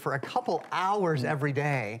day, but for a couple hours every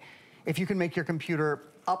day. If you can make your computer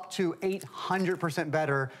up to 800%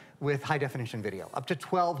 better with high definition video, up to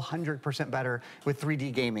 1200% better with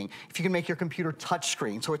 3D gaming. If you can make your computer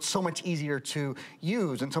touchscreen, so it's so much easier to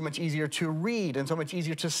use and so much easier to read and so much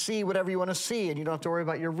easier to see whatever you want to see, and you don't have to worry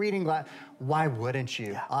about your reading glass, why wouldn't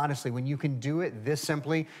you? Yeah. Honestly, when you can do it this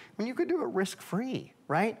simply, when you can do it risk-free,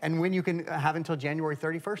 right? And when you can have until January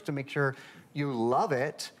 31st to make sure you love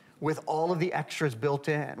it, with all of the extras built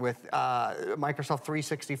in, with Microsoft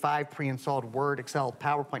 365, pre-installed Word, Excel,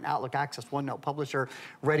 PowerPoint, Outlook, Access, OneNote, Publisher,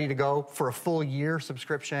 ready to go for a full year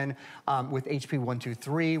subscription, with HP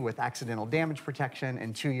 123, with accidental damage protection,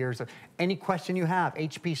 and 2 years of any question you have,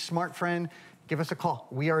 HP Smart Friend, give us a call.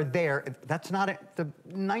 We are there. That's not it. The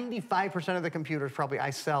 95% of the computers probably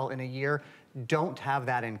I sell in a year don't have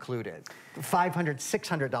that included. $500,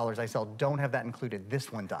 $600 I sell don't have that included.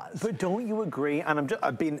 This one does. But don't you agree? And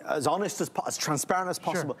I've been as honest as transparent as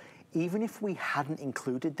possible. Sure. Even if we hadn't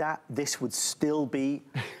included that, this would still be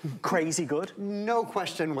crazy good? No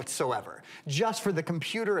question whatsoever. Just for the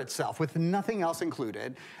computer itself, with nothing else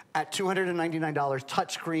included, at $299,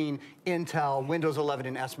 touchscreen, Intel, Windows 11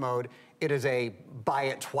 in S mode, it is a buy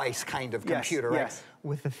it twice kind of computer, right? Yes.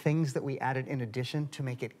 With the things that we added in addition to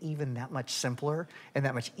make it even that much simpler and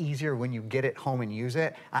that much easier when you get it home and use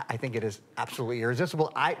it, I think it is absolutely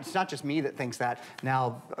irresistible. It's not just me that thinks that.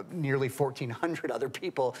 Now, nearly 1,400 other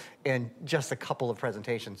people in just a couple of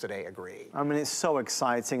presentations today agree. I mean, it's so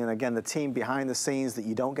exciting. And again, the team behind the scenes that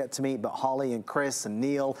you don't get to meet, but Holly and Chris and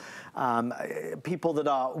Neil, people that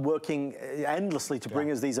are working endlessly to bring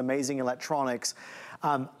us these amazing electronics.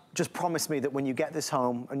 Just promise me that when you get this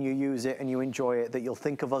home and you use it and you enjoy it, that you'll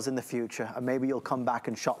think of us in the future, and maybe you'll come back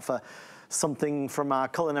and shop for something from our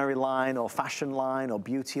culinary line or fashion line or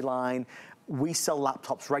beauty line. We sell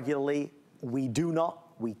laptops regularly. We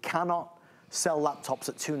cannot sell laptops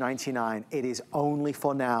at $299. It is only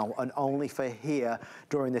for now and only for here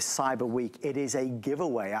during this Cyber Week. It is a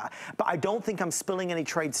giveaway. But I don't think I'm spilling any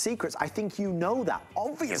trade secrets. I think you know that.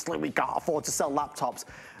 Obviously, we can't afford to sell laptops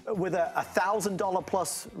with a $1,000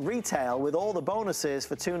 plus retail with all the bonuses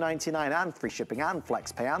for $299 and free shipping and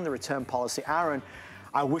flex pay and the return policy. Aaron,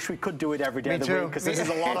 I wish we could do it every day of the week, because this is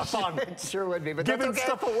a lot of fun. It sure would be, but giving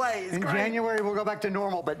stuff away is great. In January, we'll go back to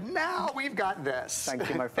normal, but now we've got this. Thank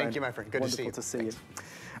you, my friend. Thank you, my friend. Good Wonderful to see you.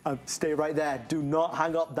 Stay right there. Do not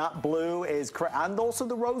hang up. That blue is, and also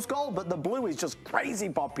the rose gold, but the blue is just crazy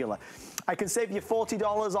popular. I can save you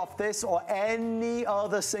 $40 off this or any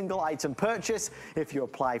other single item purchase if you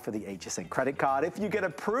apply for the HSN credit card. If you get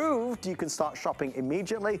approved, you can start shopping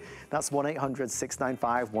immediately. That's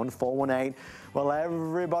 1-800-695-1418. Well,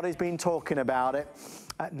 everybody's been talking about it.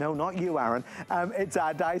 No, not you, Aaron. It's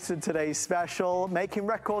our Dyson Today special. Making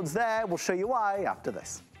records there. We'll show you why after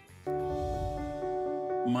this.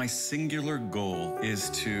 My singular goal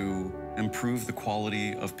is to improve the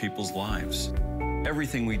quality of people's lives.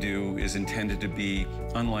 Everything we do is intended to be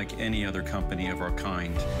unlike any other company of our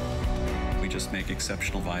kind. We just make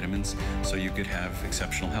exceptional vitamins so you could have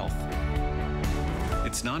exceptional health.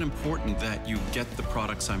 It's not important that you get the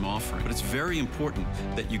products I'm offering, but it's very important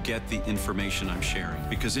that you get the information I'm sharing,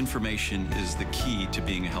 because information is the key to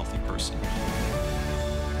being a healthy person.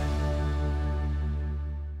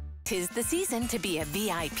 'Tis the season to be a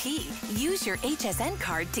VIP. Use your HSN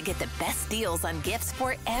card to get the best deals on gifts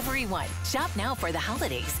for everyone. Shop now for the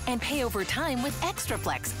holidays and pay over time with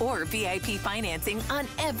ExtraFlex or VIP financing on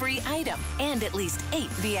every item. And at least 8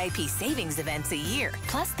 VIP savings events a year.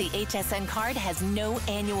 Plus, the HSN card has no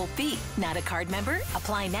annual fee. Not a card member?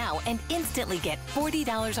 Apply now and instantly get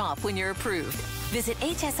 $40 off when you're approved. Visit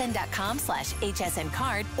hsn.com/HSN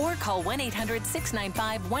card or call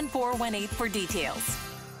 1-800-695-1418 for details.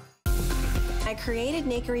 I created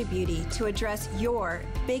Nakery Beauty to address your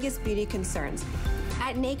biggest beauty concerns.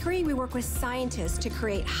 At Nakery, we work with scientists to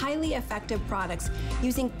create highly effective products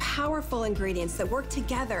using powerful ingredients that work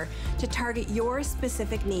together to target your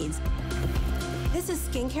specific needs. This is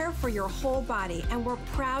skincare for your whole body, and we're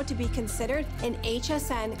proud to be considered an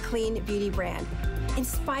HSN clean beauty brand.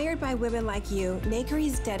 Inspired by women like you, Nakery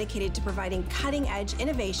is dedicated to providing cutting-edge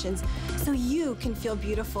innovations so you can feel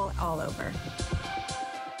beautiful all over.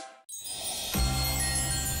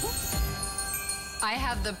 I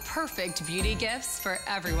have the perfect beauty gifts for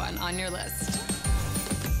everyone on your list.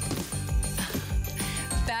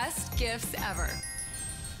 Best gifts ever.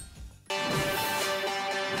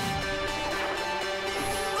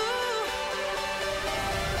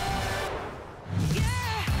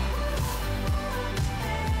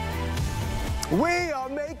 We are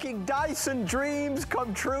making Dyson dreams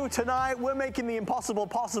come true tonight. We're making the impossible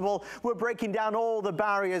possible. We're breaking down all the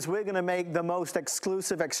barriers. We're going to make the most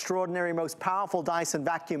exclusive, extraordinary, most powerful Dyson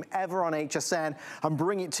vacuum ever on HSN and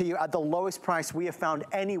bring it to you at the lowest price we have found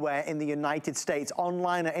anywhere in the United States,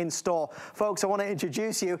 online or in store. Folks, I want to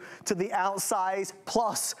introduce you to the Outsize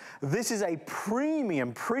Plus. This is a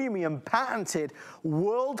premium patented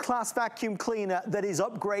world-class vacuum cleaner that is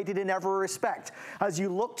upgraded in every respect. As you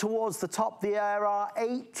look towards the top, there are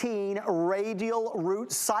 8 18 radial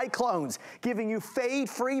root cyclones, giving you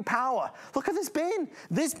fade-free power. Look at this bin.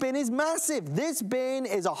 This bin is massive. This bin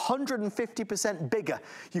is 150% bigger.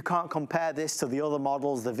 You can't compare this to the other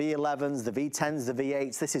models, the V11s, the V10s, the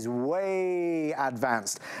V8s. This is way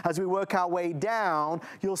advanced. As we work our way down,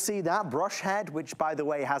 you'll see that brush head, which, by the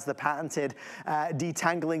way, has the patented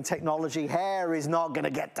detangling technology. Hair is not going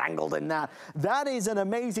to get tangled in that. That is an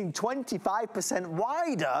amazing 25%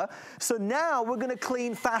 wider. So now we're going to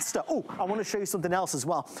clean faster. Oh, I want to show you something else as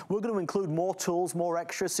well. We're going to include more tools, more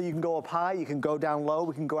extras, so you can go up high, you can go down low,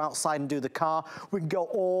 we can go outside and do the car, we can go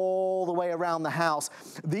all the way around the house.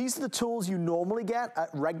 These are the tools you normally get at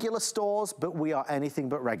regular stores, but we are anything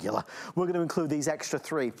but regular. We're going to include these extra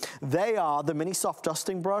 3. They are the mini soft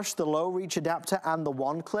dusting brush, the low reach adapter, and the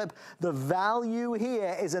one clip. The value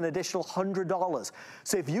here is an additional $100.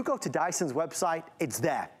 So if you go to Dyson's website, it's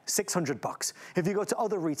there, $600. If you go to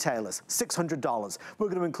other retailers, $600. We're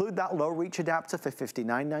going to include that low reach adapter for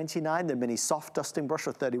 $59.99, the mini soft dusting brush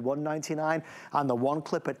for $31.99, and the one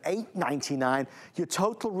clip at $8.99. Your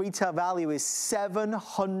total retail value is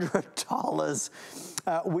 $700.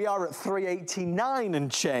 We are at $389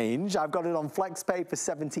 and change. I've got it on FlexPay for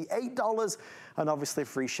 $78, and obviously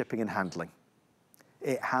free shipping and handling.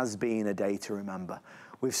 It has been a day to remember.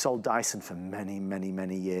 We've sold Dyson for many, many,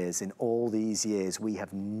 many years. In all these years, we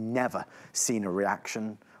have never seen a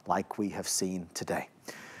reaction like we have seen today.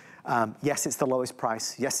 Yes, it's the lowest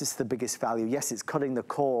price. Yes, it's the biggest value. Yes, it's cutting the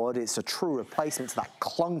cord. It's a true replacement to that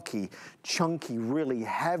clunky, chunky, really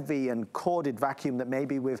heavy and corded vacuum that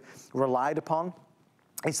maybe we've relied upon.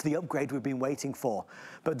 It's the upgrade we've been waiting for.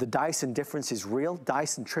 But the Dyson difference is real.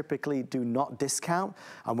 Dyson typically do not discount.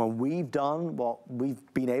 And when we've done what we've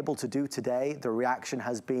been able to do today, the reaction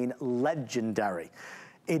has been legendary.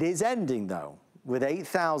 It is ending though. With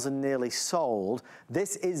 8,000 nearly sold,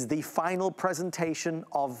 this is the final presentation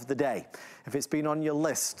of the day. If it's been on your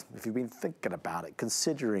list, if you've been thinking about it,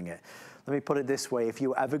 considering it, let me put it this way. If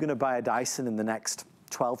you're ever gonna buy a Dyson in the next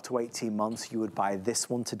 12 to 18 months, you would buy this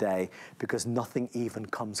one today because nothing even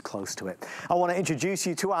comes close to it. I want to introduce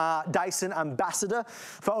you to our Dyson ambassador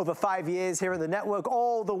for over 5 years here at the network,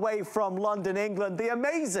 all the way from London, England, the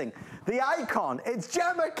amazing, the icon. It's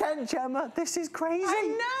Gemma Kent. Gemma, this is crazy. I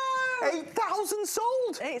know. 8,000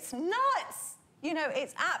 sold. It's nuts. You know,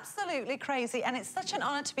 it's absolutely crazy, and it's such an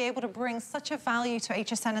honor to be able to bring such a value to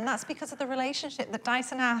HSN, and that's because of the relationship that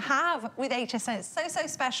Dyson now have with HSN. It's so, so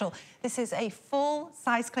special. This is a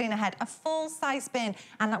full-size cleaner head, a full-size bin,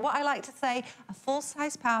 and what I like to say, a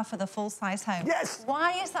full-size power for the full-size home. Yes!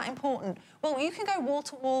 Why is that important? Well, you can go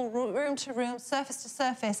wall-to-wall, room-to-room,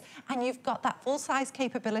 surface-to-surface, and you've got that full-size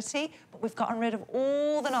capability, but we've gotten rid of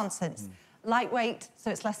all the nonsense. Lightweight, so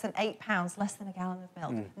it's less than 8 pounds, less than a gallon of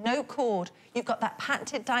milk. No cord. You've got that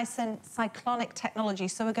patented Dyson cyclonic technology,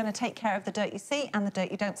 so we're going to take care of the dirt you see and the dirt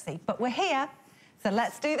you don't see. But we're here, so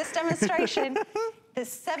let's do this demonstration. There's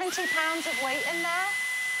 70 pounds of weight in there.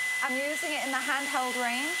 I'm using it in the handheld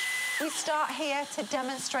range. We start here to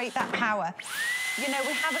demonstrate that power. You know,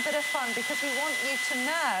 we have a bit of fun because we want you to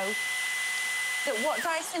know that what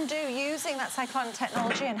Dyson do using that cyclonic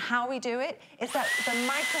technology and how we do it is that the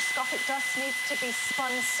microscopic dust needs to be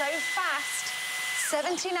spun so fast,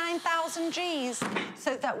 79,000 Gs,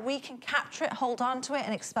 so that we can capture it, hold on to it,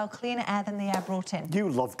 and expel cleaner air than the air brought in. You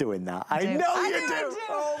love doing that. I know you do.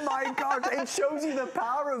 Oh my God, it shows you the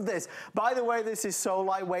power of this. By the way, this is so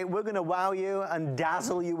lightweight. We're gonna wow you and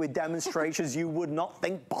dazzle you with demonstrations you would not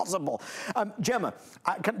think possible. Gemma,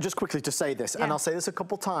 just quickly to say this, and I'll say this a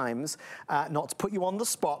couple times, not to put you on the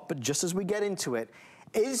spot, but just as we get into it,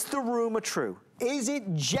 is the rumor true? Is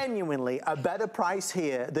it genuinely a better price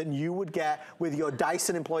here than you would get with your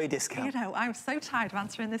Dyson employee discount? You know, I'm so tired of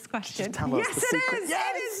answering this question. Just tell us the secret.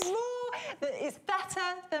 Yes, it is more. It's better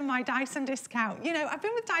than my Dyson discount. You know, I've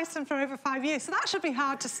been with Dyson for over 5 years, so that should be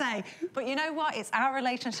hard to say. But you know what? It's our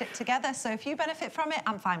relationship together, so if you benefit from it,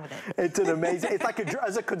 I'm fine with it. It's an amazing, it's like,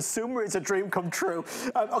 as a consumer, it's a dream come true.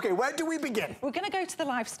 Okay, where do we begin? We're going to go to the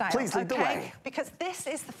lifestyle. Please lead the way. Because this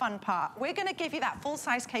is the fun part. We're going to give you that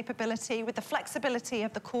full-size capability with the flexibility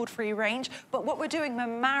of the cord-free range, but what we're doing, we're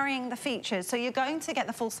marrying the features. So you're going to get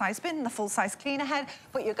the full-size bin, the full-size cleaner head,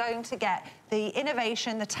 but you're going to get the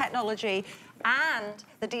innovation, the technology, and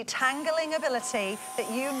the detangling ability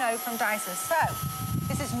that you know from Dyson. So,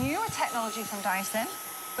 this is newer technology from Dyson.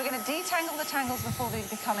 We're going to detangle the tangles before they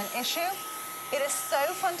become an issue. It is so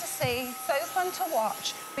fun to see, so fun to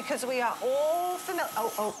watch, because we are all familiar.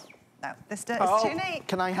 Oh, no, this dirt is too neat.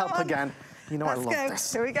 Can I help again? You know I love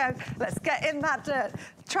this. Here we go. Let's get in that dirt.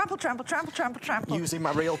 Trample, trample, trample, trample, trample. Using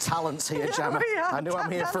my real talents here, Gemma. I know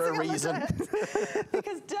I'm here for a reason.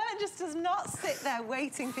 Because dirt just does not sit there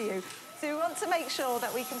waiting for you. So we want to make sure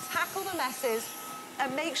that we can tackle the messes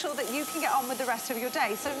and make sure that you can get on with the rest of your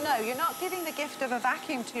day. So no, you're not giving the gift of a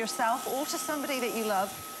vacuum to yourself or to somebody that you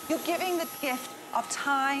love. You're giving the gift of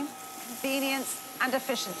time, convenience, and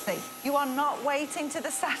efficiency. You are not waiting to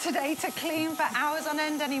the Saturday to clean for hours on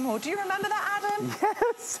end anymore. Do you remember that, Adam?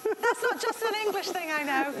 Yes. That's not just an English thing, I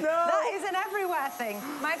know. No. That is an everywhere thing.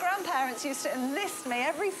 My grandparents used to enlist me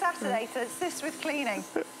every Saturday to assist with cleaning.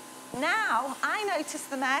 Now, I notice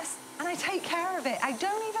the mess and I take care of it. I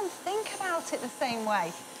don't even think about it the same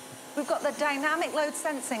way. We've got the dynamic load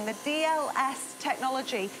sensing, the DLS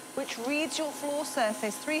technology, which reads your floor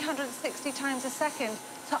surface 360 times a second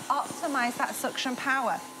to optimize that suction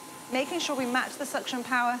power, making sure we match the suction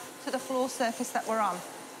power to the floor surface that we're on.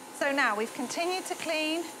 So now we've continued to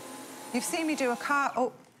clean. You've seen me do a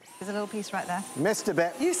oh, there's a little piece right there. Missed a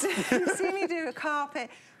bit. You've seen me do a carpet.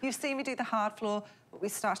 You've seen me do the hard floor, but we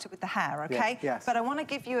started with the hair, okay? Yeah, yes. But I want to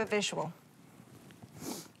give you a visual.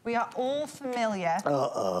 We are all familiar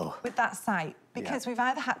with that site because we've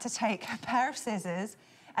either had to take a pair of scissors,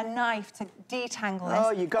 a knife to detangle this. Oh,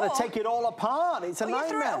 you've got to take it all apart. It's a nightmare. You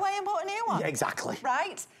threw it away and bought a new one. Yeah, exactly.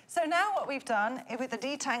 Right? So now what we've done with the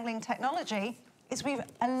detangling technology is we've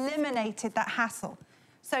eliminated that hassle.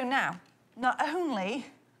 So now, not only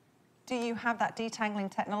do you have that detangling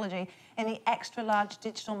technology in the extra large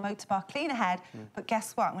digital motor bar cleaner head, but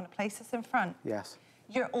guess what? I'm going to place this in front. Yes.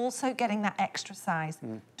 You're also getting that extra size,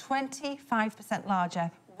 25%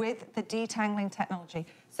 larger with the detangling technology.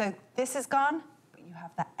 So this is gone, but you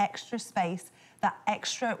have that extra space, that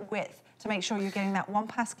extra width to make sure you're getting that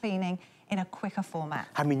one-pass cleaning in a quicker format.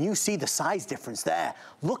 I mean, you see the size difference there.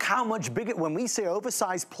 Look how much bigger, when we say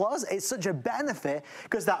oversized plus, it's such a benefit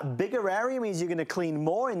because that bigger area means you're going to clean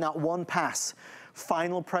more in that one pass.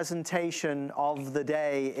 Final presentation of the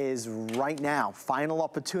day is right now. Final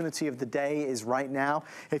opportunity of the day is right now.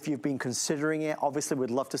 If you've been considering it, obviously we'd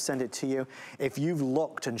love to send it to you. If you've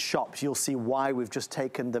looked and shopped, you'll see why we've just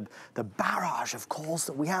taken the barrage of calls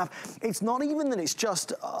that we have. It's not even that it's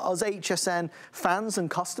just us HSN fans and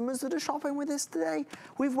customers that are shopping with us today.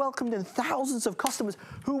 We've welcomed in thousands of customers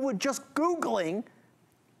who were just Googling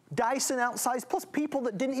Dyson Outsize Plus, people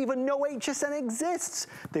that didn't even know HSN exists.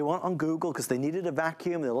 They went on Google because they needed a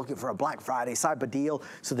vacuum. They're looking for a Black Friday cyber deal.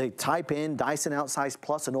 So they type in Dyson Outsize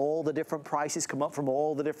Plus and all the different prices come up from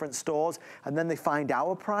all the different stores. And then they find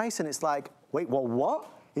our price and it's like, wait, well,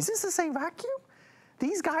 what? Is this the same vacuum?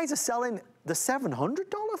 These guys are selling the $700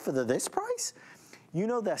 for this price? You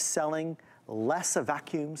know they're selling lesser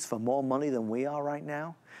vacuums for more money than we are right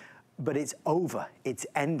now? But it's over, it's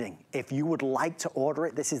ending. If you would like to order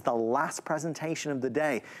it, this is the last presentation of the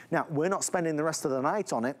day. Now, we're not spending the rest of the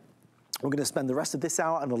night on it. We're gonna spend the rest of this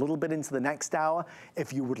hour and a little bit into the next hour.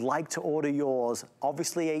 If you would like to order yours,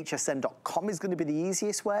 obviously hsn.com is gonna be the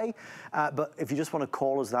easiest way, but if you just wanna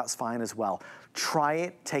call us, that's fine as well. Try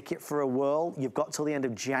it, take it for a whirl. You've got till the end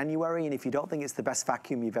of January, and if you don't think it's the best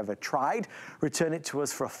vacuum you've ever tried, return it to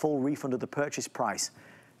us for a full refund of the purchase price.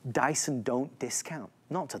 Dyson don't discount,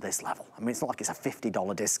 not to this level. I mean, it's not like it's a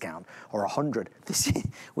 $50 discount or $100.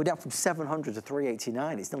 We're down from $700 to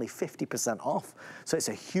 $389. It's nearly 50% off. So it's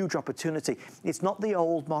a huge opportunity. It's not the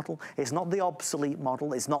old model. It's not the obsolete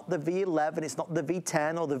model. It's not the V11. It's not the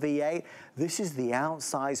V10 or the V8. This is the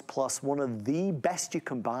Outsize Plus, one of the best you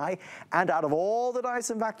can buy. And out of all the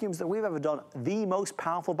Dyson vacuums that we've ever done, the most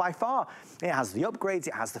powerful by far. It has the upgrades,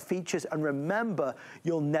 it has the features, and remember,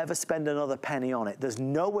 you'll never spend another penny on it. There's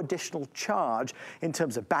no additional charge in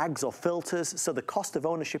terms of bags or filters, so the cost of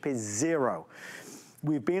ownership is zero.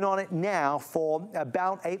 We've been on it now for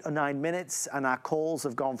about 8 or 9 minutes, and our calls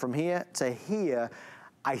have gone from here to here.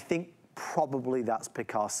 I think probably that's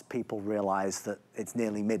because people realize that it's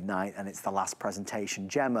nearly midnight and it's the last presentation.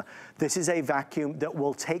 Gemma, this is a vacuum that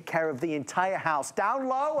will take care of the entire house, down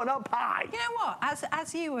low and up high. You know what?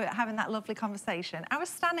 As you were having that lovely conversation, I was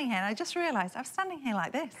standing here and I just realized I was standing here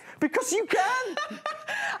like this. Because you can. I've got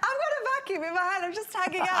a vacuum in my hand. I'm just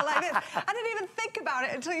hanging out like this. I didn't even think about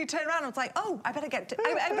it until you turned around. I was like, oh, I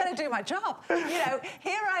better do my job. You know,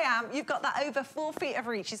 here I am. You've got that over 4 feet of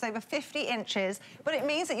reach. It's over 50 inches, but it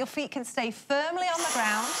means that your feet can stay firmly on the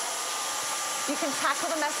ground. You can tackle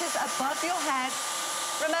the messes above your head.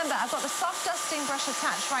 Remember, I've got the soft dusting brush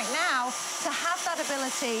attached right now to have that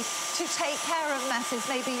ability to take care of messes.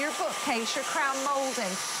 Maybe your bookcase, your crown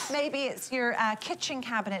molding, maybe it's your kitchen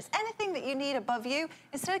cabinets, anything that you need above you.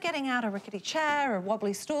 Instead of getting out a rickety chair or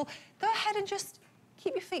wobbly stool, go ahead and just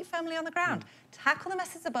keep your feet firmly on the ground. Tackle the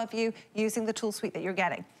messes above you using the tool suite that you're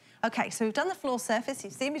getting. Okay, so we've done the floor surface,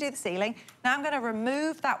 you've seen me do the ceiling. Now I'm gonna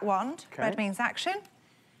remove that wand, red means action,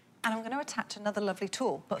 and I'm gonna attach another lovely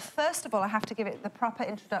tool. But first of all, I have to give it the proper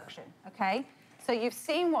introduction, okay? So you've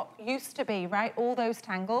seen what used to be, right, all those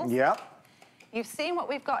tangles. Yep. You've seen what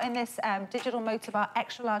we've got in this digital motor bar,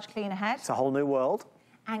 extra large cleaner head. It's a whole new world.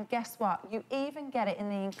 And guess what? You even get it in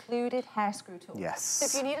the included hair screw tool. Yes. So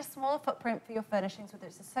if you need a smaller footprint for your furnishings, whether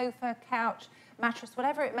it's a sofa, couch, mattress,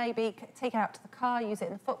 whatever it may be, take it out to the car, use it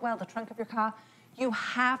in the footwell, the trunk of your car, you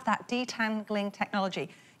have that detangling technology.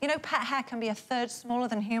 You know, pet hair can be a third smaller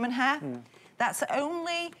than human hair. That's the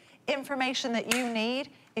only information that you need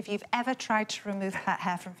if you've ever tried to remove pet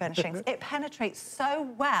hair from furnishings. It penetrates so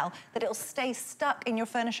well that it'll stay stuck in your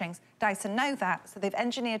furnishings. Dyson know that, so they've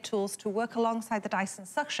engineered tools to work alongside the Dyson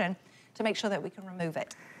suction to make sure that we can remove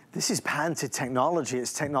it. This is patented technology.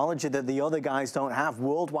 It's technology that the other guys don't have,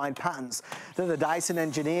 worldwide patents that the Dyson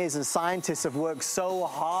engineers and scientists have worked so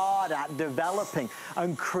hard at developing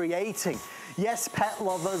and creating. Yes, pet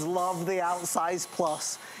lovers love the Outsize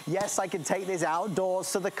Plus. Yes, I can take this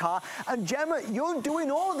outdoors to the car. And Gemma, you're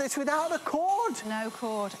doing all of this without a cord. No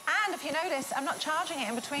cord. And if you notice, I'm not charging it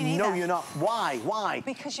in between either. No, you're not. Why? Why?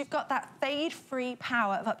 Because you've got that fade-free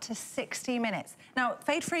power of up to 60 minutes. Now,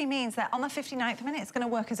 fade-free means that on the 59th minute, it's going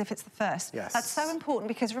to work as if it's the first. Yes. That's so important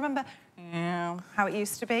because remember how it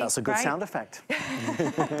used to be. That's a good right? sound effect.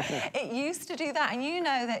 It used to do that, and you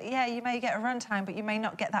know that, yeah, you may get a runtime, but you may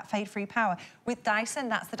not get that fade-free power. With Dyson,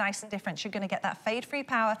 that's the Dyson difference. You're going to get that fade-free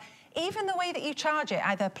power. Even the way that you charge it,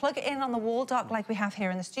 either plug it in on the wall dock like we have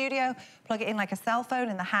here in the studio, plug it in like a cell phone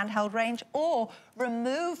in the handheld range, or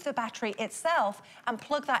remove the battery itself and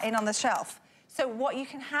plug that in on the shelf. So what you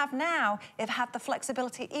can have now is have the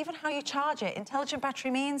flexibility, even how you charge it. Intelligent battery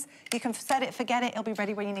means you can set it, forget it, it'll be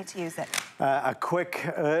ready when you need to use it. A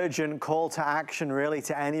quick, urgent call to action, really,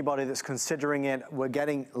 to anybody that's considering it. We're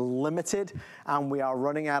getting limited, and we are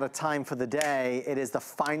running out of time for the day. It is the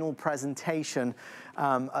final presentation,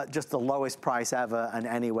 at just the lowest price ever and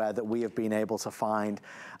anywhere that we have been able to find.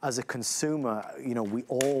 As a consumer, you know, we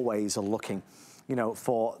always are looking, you know,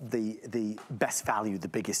 for the best value, the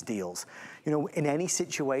biggest deals. You know, in any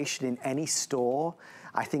situation, in any store,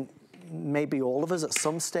 I think maybe all of us at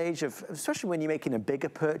some stage of, especially when you're making a bigger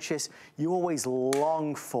purchase, you always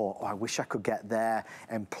long for, oh, I wish I could get their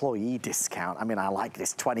employee discount. I mean, I like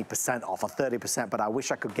this 20% off or 30%, but I wish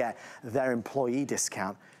I could get their employee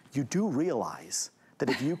discount. You do realize that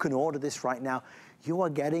if you can order this right now, you are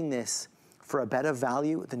getting this for a better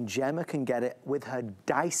value than Gemma can get it with her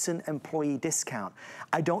Dyson employee discount.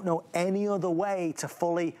 I don't know any other way to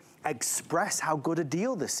fully express how good a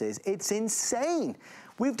deal this is. It's insane.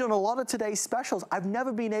 We've done a lot of today's specials. I've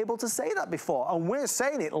never been able to say that before, and we're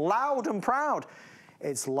saying it loud and proud.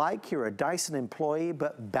 It's like you're a Dyson employee,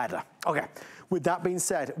 but better. Okay, with that being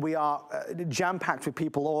said, we are jam-packed with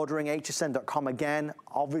people ordering. hsn.com again,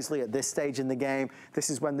 obviously at this stage in the game. This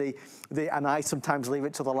is when and I sometimes leave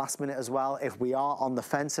it to the last minute as well. If we are on the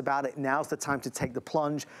fence about it, now's the time to take the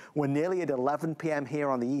plunge. We're nearly at 11 p.m. here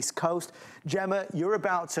on the East Coast. Gemma, you're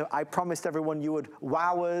about to, I promised everyone you would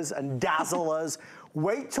wow us and dazzle us.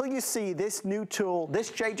 Wait till you see this new tool. This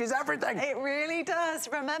changes everything. It really does.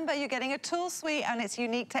 Remember, you're getting a tool suite and it's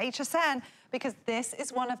unique to HSN because this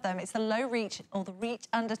is one of them. It's the low reach or the reach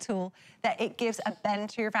under tool that it gives a bend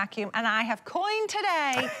to your vacuum. And I have coined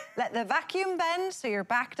today, let the vacuum bend so your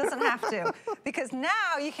back doesn't have to. Because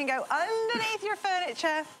now you can go underneath your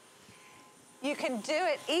furniture. You can do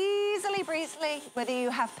it easily, breezily, whether you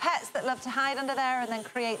have pets that love to hide under there and then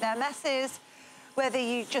create their messes, whether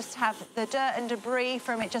you just have the dirt and debris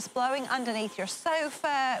from it just blowing underneath your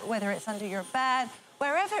sofa, whether it's under your bed,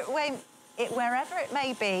 wherever it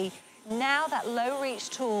may be, now that low reach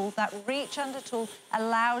tool, that reach under tool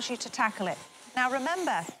allows you to tackle it. Now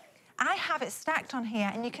remember, I have it stacked on here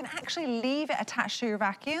and you can actually leave it attached to your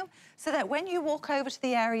vacuum so that when you walk over to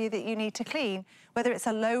the area that you need to clean, whether it's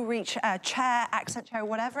a low reach chair, accent chair,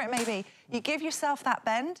 whatever it may be, you give yourself that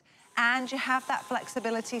bend and you have that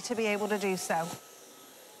flexibility to be able to do so.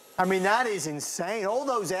 I mean, that is insane. All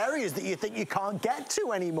those areas that you think you can't get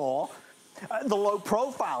to anymore, the low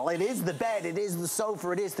profile, it is the bed, it is the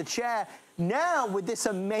sofa, it is the chair. Now, with this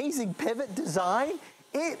amazing pivot design,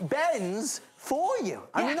 it bends for you.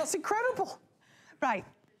 I mean, that's incredible. Right.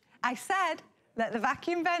 I said, let the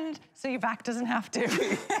vacuum bend so your back doesn't have to.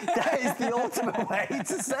 That is the ultimate way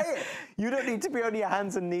to say it. You don't need to be on your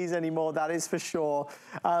hands and knees anymore, that is for sure.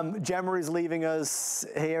 Gemma is leaving us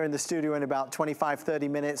here in the studio in about 25, 30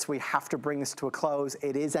 minutes. We have to bring this to a close.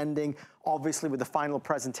 It is ending, obviously, with the final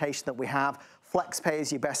presentation that we have. FlexPay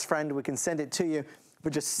is your best friend. We can send it to you for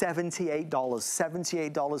just $78,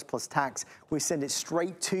 $78 plus tax. We send it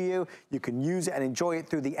straight to you. You can use it and enjoy it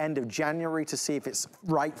through the end of January to see if it's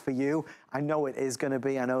right for you. I know it is gonna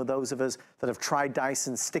be. I know those of us that have tried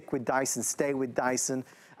Dyson, stick with Dyson, stay with Dyson.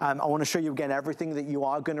 I wanna show you again everything that you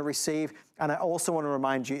are gonna receive. And I also wanna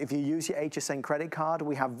remind you, if you use your HSN credit card,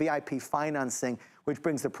 we have VIP financing, which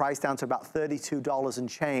brings the price down to about $32 and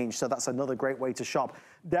change. So that's another great way to shop.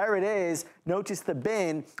 There it is. Notice the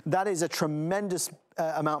bin. That is a tremendous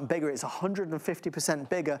amount bigger. It's 150%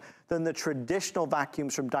 bigger than the traditional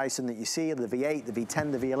vacuums from Dyson that you see, the V8, the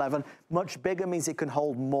V10, the V11. Much bigger means it can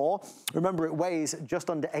hold more. Remember, it weighs just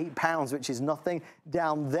under 8 pounds, which is nothing.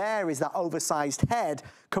 Down there is that oversized head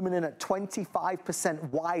coming in at 25%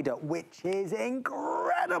 wider, which is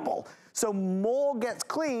incredible. So more gets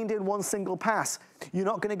cleaned in one single pass. You're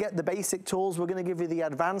not gonna get the basic tools, we're gonna give you the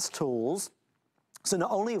advanced tools. So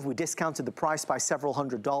not only have we discounted the price by several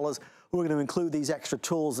 $100s, we're gonna include these extra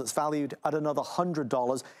tools that's valued at another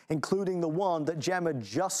 $100, including the one that Gemma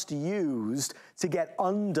just used to get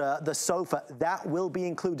under the sofa. That will be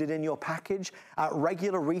included in your package. At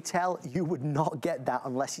regular retail, you would not get that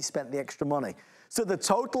unless you spent the extra money. So the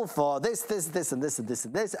total for this,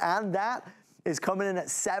 and that is coming in at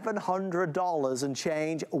 $700 and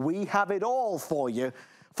change. We have it all for you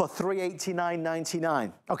for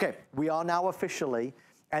 $389.99. Okay, we are now officially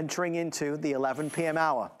entering into the 11 p.m.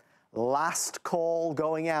 hour. Last call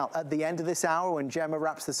going out. At the end of this hour, when Gemma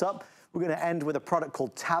wraps this up, we're gonna end with a product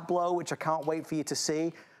called Tableau, which I can't wait for you to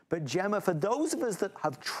see. But Gemma, for those of us that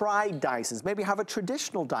have tried Dysons, maybe have a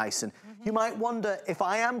traditional Dyson, you might wonder, if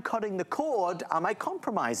I am cutting the cord, am I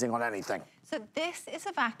compromising on anything? So this is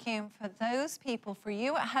a vacuum for those people, for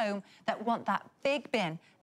you at home, that want that big bin,